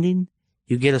fucking landing,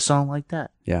 you get a song like that.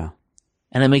 Yeah.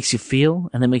 And it makes you feel,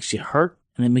 and it makes you hurt,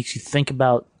 and it makes you think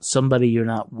about somebody you're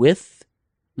not with.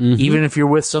 Mm-hmm. Even if you're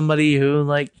with somebody who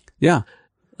yeah.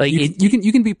 Like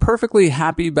you can be perfectly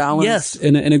happy, balanced, yes,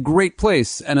 in a great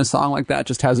place, and a song like that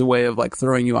just has a way of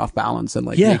throwing you off balance and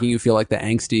making you feel like the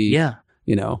angsty,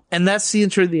 And that's the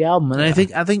intro of the album, and I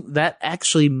think that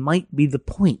actually might be the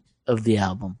point of the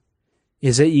album,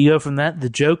 is that you go from that. The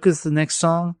Joke is the next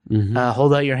song. Mm-hmm.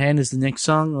 Hold Out Your Hand is the next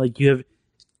song. Like you have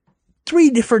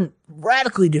 3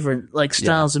 radically different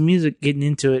styles of music getting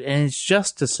into it, and it's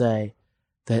just to say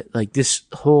that this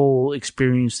whole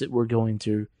experience that we're going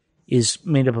through is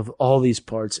made up of all these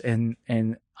parts, and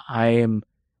speaking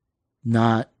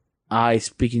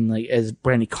as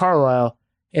Brandi Carlile,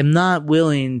 am not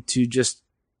willing to just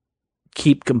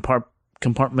keep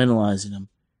compartmentalizing them.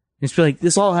 It's be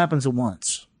this all happens at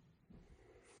once.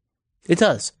 It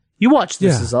does. You watch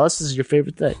This Is Us. This is your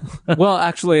favorite thing. Well,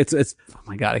 actually, it's oh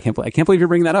my God, I can't believe you're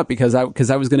bringing that up, because I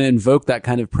was going to invoke that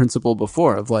kind of principle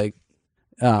before of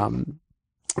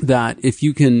that if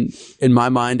you can, in my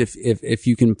mind, if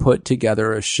you can put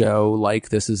together a show like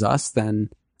This Is Us, then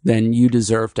you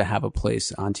deserve to have a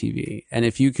place on TV. And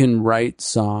if you can write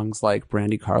songs like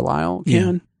Brandi Carlile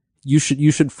can, you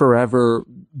should forever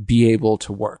be able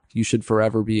to work. You should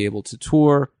forever be able to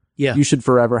tour. Yeah. You should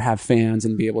forever have fans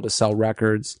and be able to sell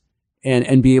records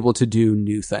and be able to do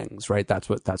new things, right? That's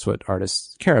what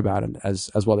artists care about, and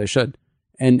as well they should.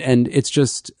 And it's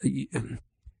just,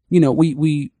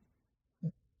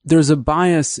 there's a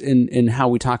bias in how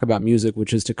we talk about music,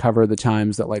 which is to cover the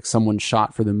times that someone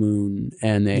shot for the moon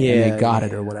and they got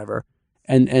it or whatever.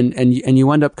 And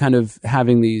you end up kind of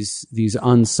having these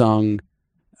unsung,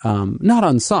 not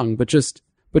unsung, but just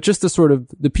the sort of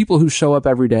the people who show up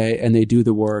every day and they do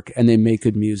the work and they make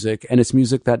good music, and it's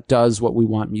music that does what we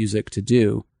want music to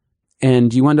do.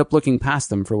 And you end up looking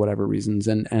past them for whatever reasons.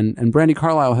 And Brandi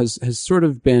Carlile has sort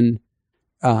of been,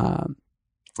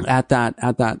 at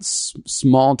that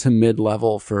small to mid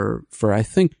level for I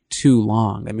think too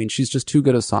long. I mean, she's just too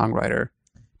good a songwriter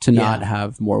to not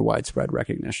have more widespread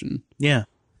recognition. Yeah.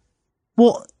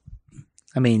 Well,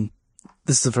 I mean,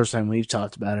 this is the first time we've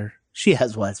talked about her. She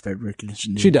has widespread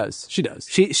recognition. Dude. She does.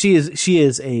 She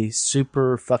is a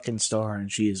super fucking star, and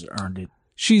she has earned it.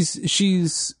 She's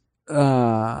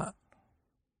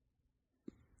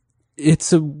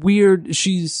it's a weird,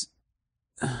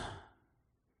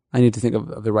 I need to think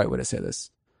of the right way to say this.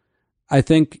 I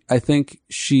think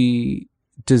she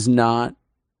does not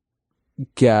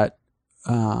get,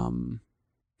 I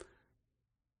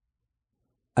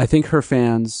think her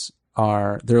fans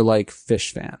they're like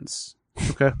fish fans.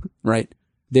 Okay. Right.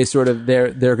 They sort of,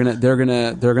 they're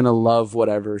gonna love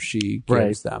whatever she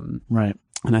gives them. Right.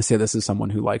 And I say this as someone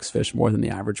who likes fish more than the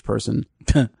average person,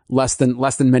 less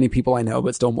than many people I know,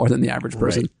 but still more than the average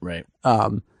person. Right.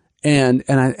 And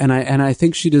I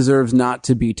think she deserves not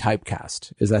to be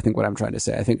typecast, is I think what I'm trying to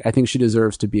say. I think she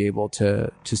deserves to be able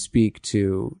to speak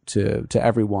to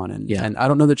everyone. And I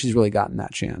don't know that she's really gotten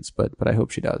that chance, but I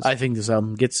hope she does. I think this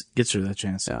album gets her that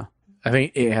chance. Yeah. I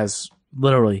think it has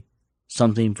literally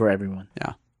something for everyone.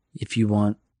 Yeah. If you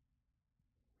want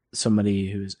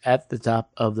somebody who's at the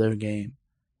top of their game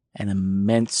and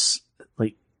immense,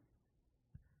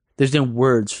 there's no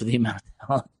words for the amount of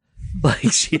talent.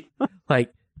 She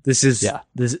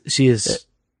is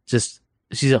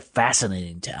she's a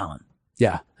fascinating talent.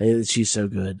 Yeah. She's so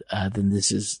good. Then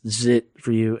this is it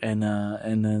for you. And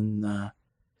then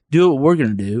do what we're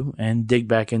going to do and dig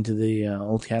back into the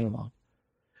old catalog.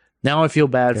 Now I feel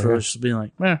bad for us being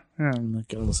I'm not going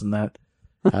to listen to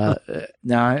that.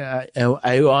 Now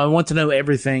I want to know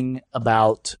everything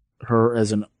about her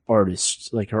as an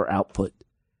artist, her output,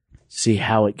 see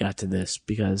how it got to this,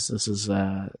 because this is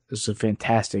a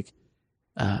fantastic,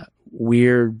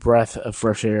 weird breath of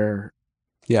fresh air.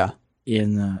 Yeah.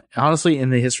 Honestly, in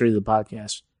the history of the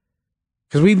podcast,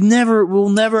 because we'll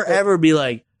never ever be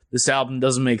like, this album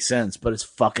doesn't make sense, but it's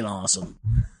fucking awesome.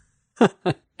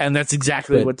 And that's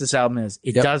exactly what this album is.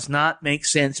 It does not make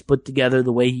sense put together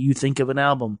the way you think of an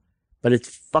album, but it's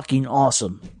fucking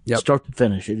awesome. Yep. Start to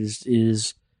finish. It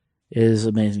is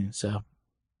amazing. So,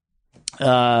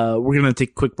 we're going to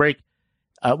take a quick break.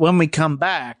 When we come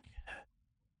back,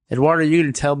 Eduardo, you're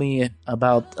going to tell me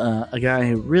about a guy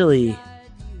who really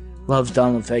loves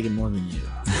Donald Fagen more than you.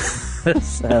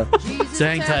 so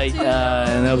hang tight.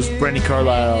 And that was Brandi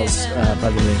Carlile's, by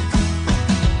the way.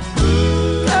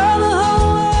 Girl, the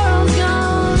whole world's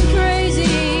gone crazy,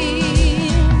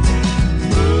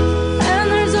 and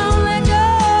there's only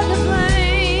God to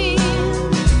blame.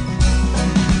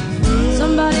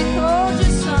 Somebody called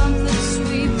you something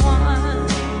sweet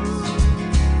once.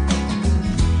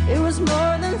 It was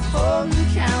more than Fulton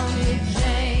County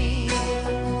Jane.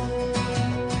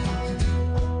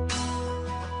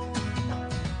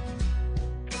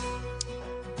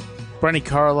 Brandi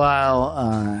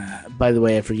Carlile, by the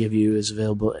way, I Forgive You is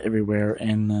available everywhere,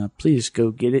 and please go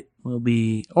get it. We'll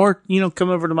be, or, come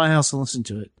over to my house and listen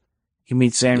to it. You can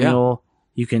meet Samuel.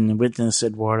 You can witness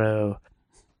Eduardo.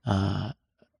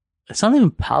 It's not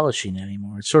even polishing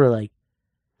anymore. It's sort of like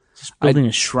just building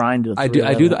a shrine to the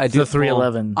 311. I do the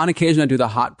 311. On occasion, I do the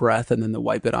hot breath and then the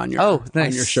wipe it on your nice.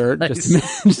 on your shirt Nice.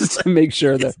 just to make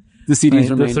sure that the CDs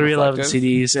remain the 311 reflective.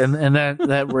 CDs and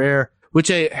that rare,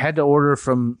 which I had to order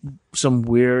from some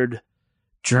weird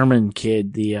German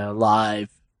kid, the live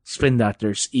Spin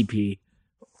Doctors EP,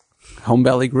 Home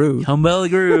Belly Groove. Home Belly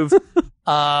Groove.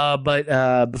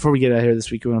 But before we get out of here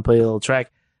this week, we're gonna play a little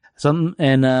track, something,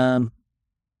 and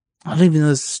I don't even know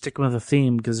if this is sticking with a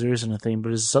theme because there isn't a theme,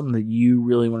 but it's something that you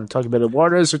really want to talk about,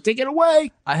 Eduardo. So take it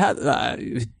away. I had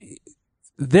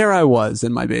there I was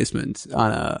in my basement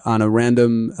on a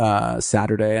random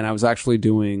Saturday, and I was actually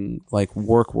doing like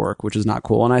work, which is not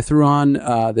cool. And I threw on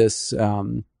this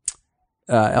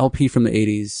LP from the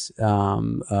 80s,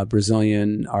 a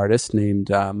Brazilian artist named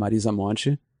Marisa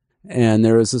Monte, and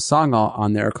there was a song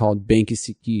on there called Benki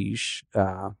Sikish,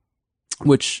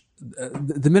 which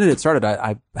the minute it started,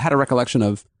 I had a recollection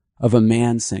of a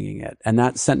man singing it, and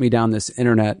that sent me down this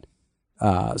internet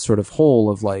sort of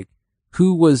hole of like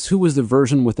who was the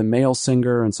version with the male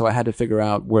singer, and so I had to figure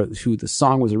out who the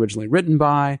song was originally written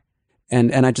by,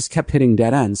 and I just kept hitting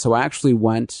dead ends. So I actually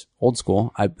went old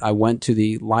school. I went to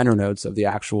the liner notes of the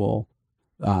actual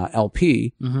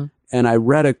LP, and I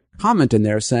read a comment in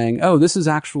there saying, "Oh, this is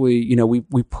actually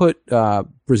we put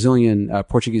Brazilian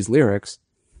Portuguese lyrics."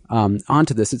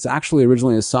 Onto this. It's actually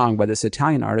originally a song by this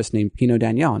Italian artist named Pino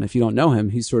Daniele. And if you don't know him,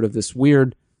 he's sort of this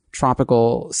weird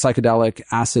tropical psychedelic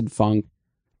acid funk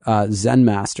Zen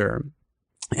master,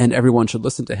 and everyone should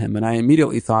listen to him. And I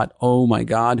immediately thought, oh my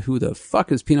God, who the fuck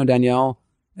is Pino Daniele,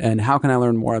 and how can I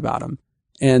learn more about him?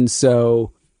 And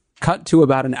so cut to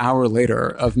about an hour later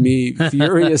of me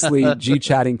furiously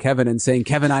G-chatting Kevin and saying,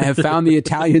 Kevin, I have found the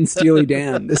Italian Steely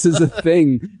Dan. This is a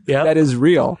thing that is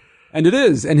real. And it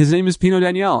is. And his name is Pino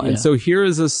Daniele. And so here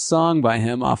is a song by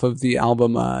him off of the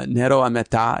album Nero a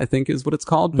Metà, I think is what it's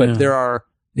called. But there are,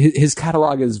 his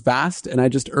catalog is vast. And I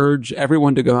just urge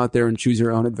everyone to go out there and choose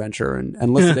your own adventure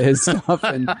and listen to his stuff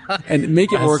and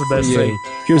make it That's work the for best you. thing.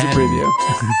 Here's a preview.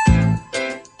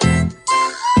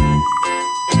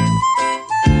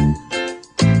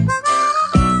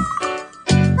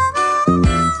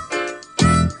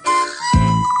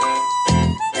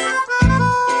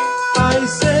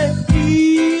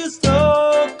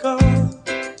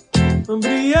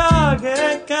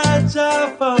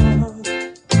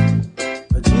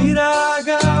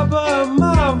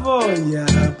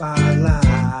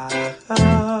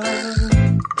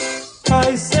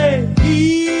 I say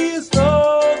he's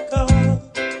loco,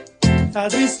 la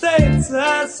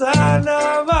tristezza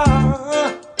sanava,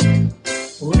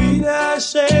 una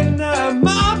scena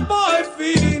ma poi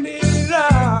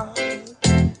finirà.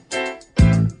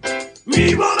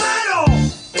 Mi muoverò,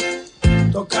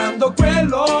 toccando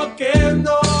quello che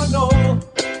non ho,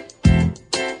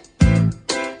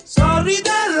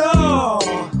 sorriderò,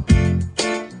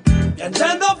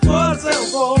 piangendo forse un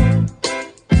po'.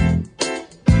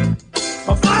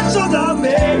 Ma faccio da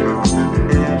me,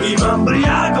 prima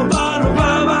imbriaco ma non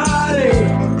va male,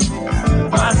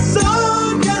 ma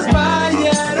so che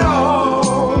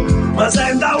sbaglierò, ma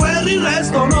senta quel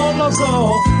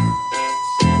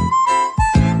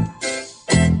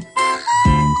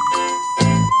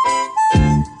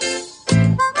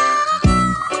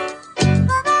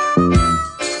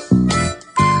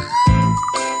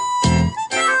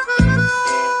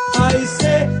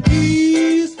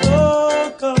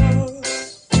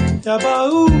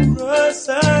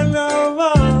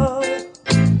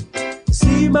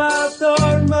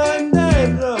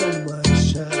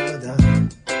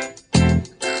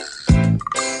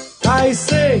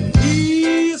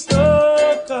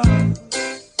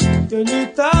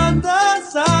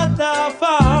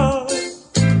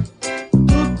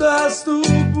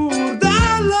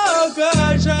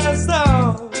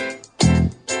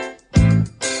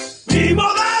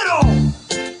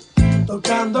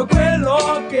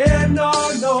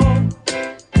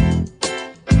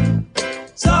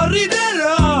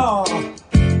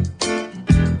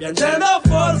piangendo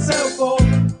forse un po'.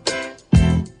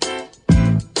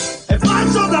 E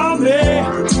faccio da me,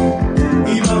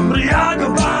 io ubriaco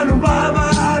ma non va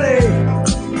male,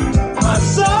 ma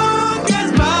so che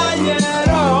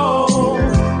sbaglierò,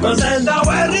 ma senza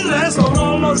guerra il resto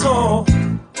non lo so.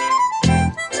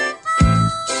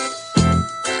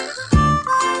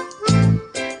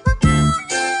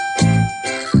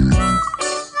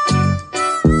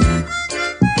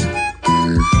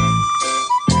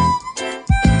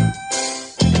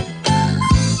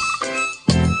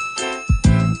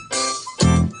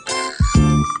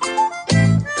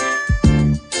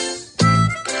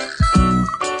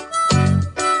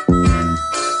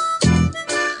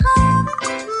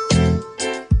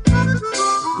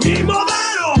 Mi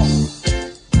muoverò,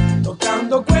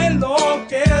 toccando quello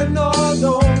che non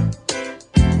ho.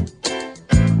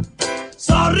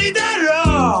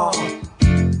 Sorriderò,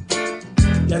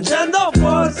 piangendo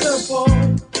forse un po'.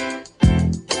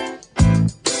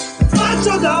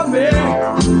 Faccio da me,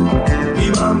 mi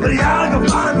ubriaco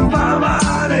ma non va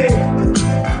male,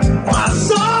 ma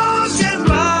so che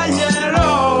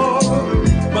sbaglierò,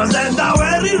 ma senza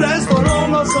guerra il resto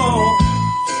non lo so.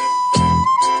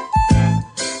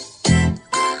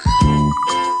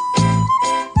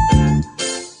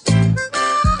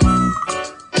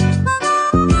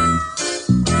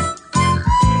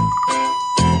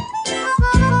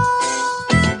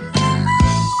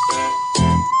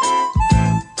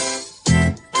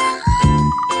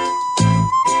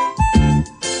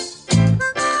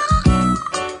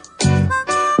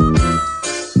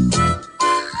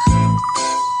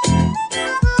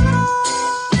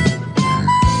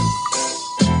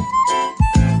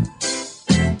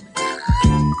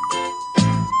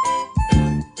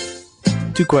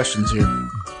 Two questions here.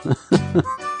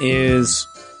 Is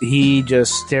he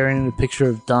just staring at a picture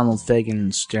of Donald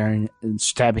Fagen and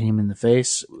stabbing him in the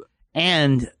face?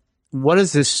 And what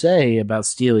does this say about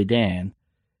Steely Dan?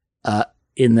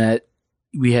 In that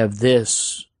we have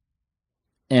this,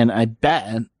 and I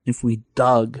bet if we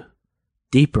dug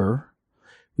deeper,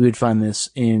 we would find this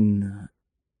in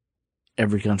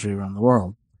every country around the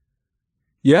world.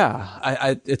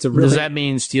 Yeah, it's a really. Does that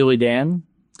mean Steely Dan?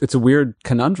 It's a weird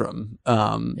conundrum.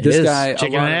 This is. guy,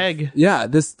 Chicken and egg. Yeah,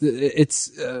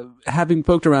 it's having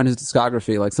poked around his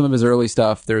discography, like some of his early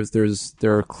stuff. There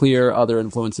are clear other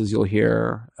influences you'll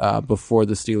hear before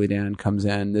the Steely Dan comes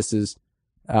in. This is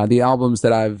the albums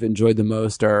that I've enjoyed the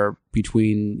most are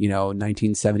between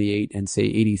 1978 and say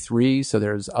 83. So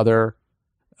there's other.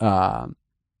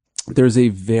 There's a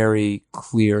very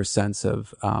clear sense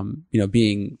of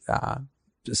being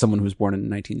someone who was born in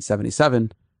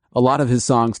 1977. A lot of his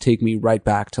songs take me right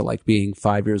back to like being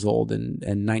 5 years old in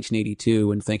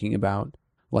 1982 and thinking about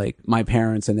like my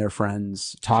parents and their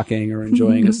friends talking or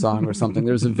enjoying a song or something.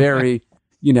 There's a very,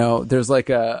 there's like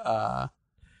a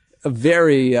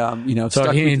very,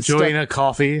 enjoying a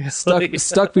coffee,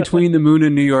 stuck between the moon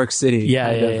and New York City.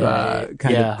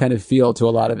 Kind of feel to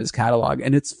a lot of his catalog.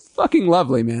 And it's fucking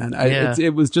lovely, man.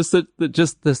 It was just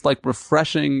this like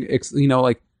refreshing,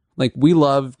 like we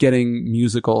love getting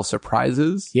musical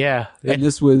surprises. Yeah. And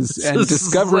this was, and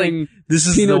discovering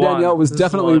Pino Daniele was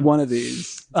definitely one of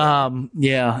these.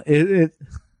 Yeah.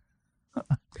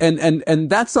 And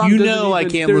that song, I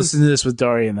can't listen to this with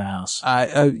Daria in the house.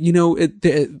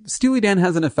 Steely Dan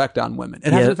has an effect on women.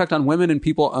 It has an effect on women and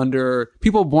people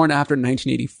born after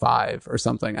 1985 or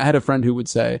something. I had a friend who would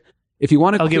say, if you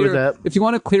want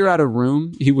to clear out a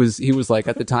room, he was like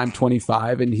at the time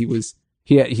 25 and he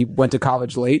went to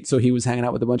college late, so he was hanging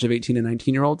out with a bunch of 18 and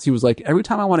 19-year-olds. He was like, every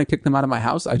time I want to kick them out of my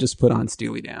house, I just put on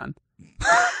Steely Dan.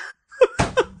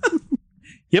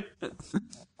 Yep.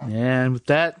 And with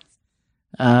that,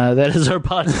 that is our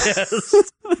podcast.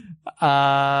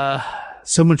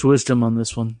 So much wisdom on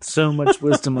this one. That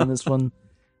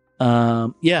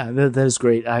is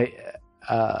great.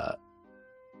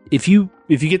 If you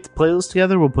get the playlist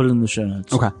together, we'll put it in the show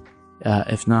notes. Okay.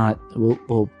 If not,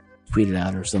 we'll tweet it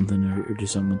out or something or do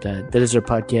something with that. That is our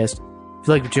podcast. If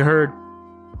you like what you heard,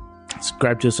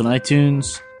 subscribe to us on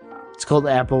iTunes. It's called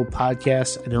Apple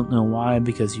Podcasts. I don't know why,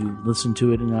 because you listen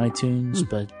to it in iTunes,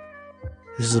 but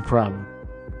this is a problem.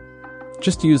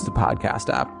 Just use the podcast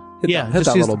app. Hit just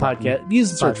that use the button. podcast.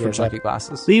 Use the Search podcast for Chunky app.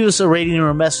 Glasses. Leave us a rating or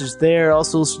a message there.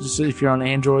 Also, just if you're on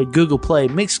Android, Google Play,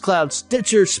 Mixcloud,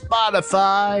 Stitcher,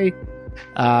 Spotify.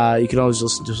 You can always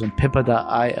listen to us on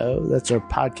Pippa.io. That's our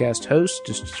podcast host.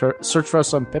 Just search for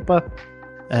us on Pippa.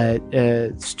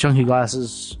 It's Chunky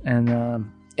Glasses,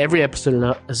 and every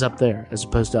episode is up there as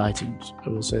opposed to iTunes. I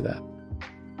will say that.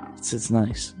 It's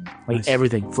nice. Nice.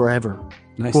 Everything, forever.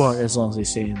 Nice. Or as long as they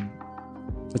stay in.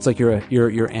 It's like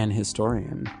you're an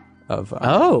historian of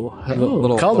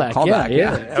little callback.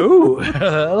 Yeah. Ooh,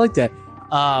 I like that.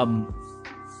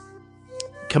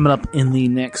 Coming up in the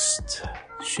next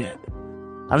shit.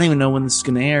 I don't even know when this is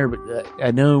going to air, but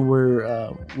I know we're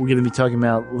going to be talking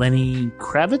about Lenny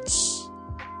Kravitz,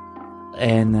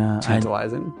 and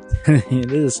Tantalizing.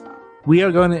 it is. We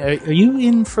are going to. Are you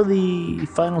in for the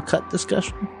Final Cut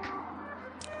discussion?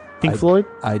 Pink Floyd?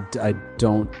 I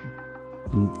don't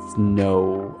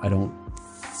know. I don't.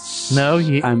 No,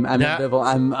 I'm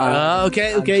ambivalent. I'm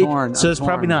okay. I'm torn. So I'm it's torn.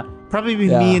 probably not. Probably be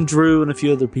me and Drew and a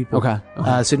few other people. Okay.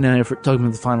 Sitting down here talking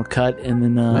about the Final Cut, and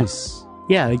then Nice.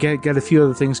 yeah, I got a few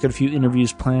other things. Got a few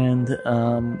interviews planned,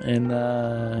 and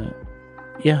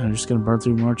yeah, I'm just gonna burn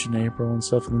through March and April and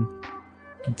stuff, and then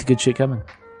get the good shit coming.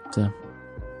 So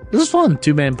this is fun.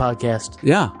 2-man podcast.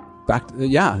 Yeah.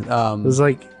 It was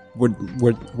like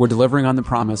We're delivering on the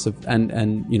promise of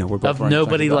and you know we're both of wearing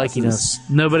nobody Chucky liking glasses. us.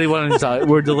 Nobody wanting to talk.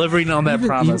 We're delivering on that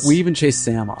promise. We even chased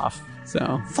Sam off.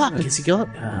 So Fuck, is he going?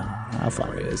 I'll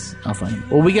find There he him. is. I'll find him.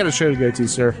 Well, we got a show to go to,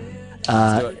 sir.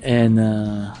 And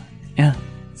yeah.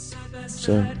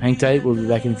 So hang tight. We'll be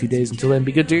back in a few days. Until then,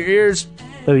 be good to your ears.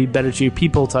 But be better to your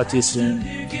people. Talk to you soon.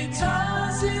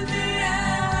 Guitars in the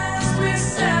ass, we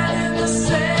sat in the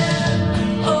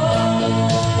sand. Oh,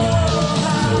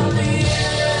 how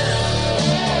the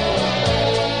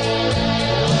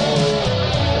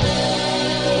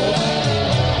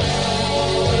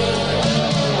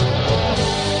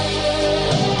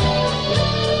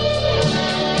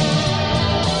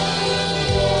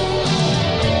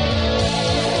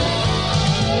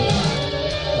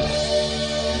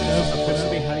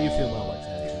How do you feel about Lex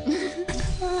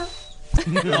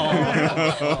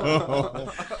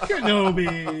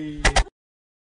Kenobi.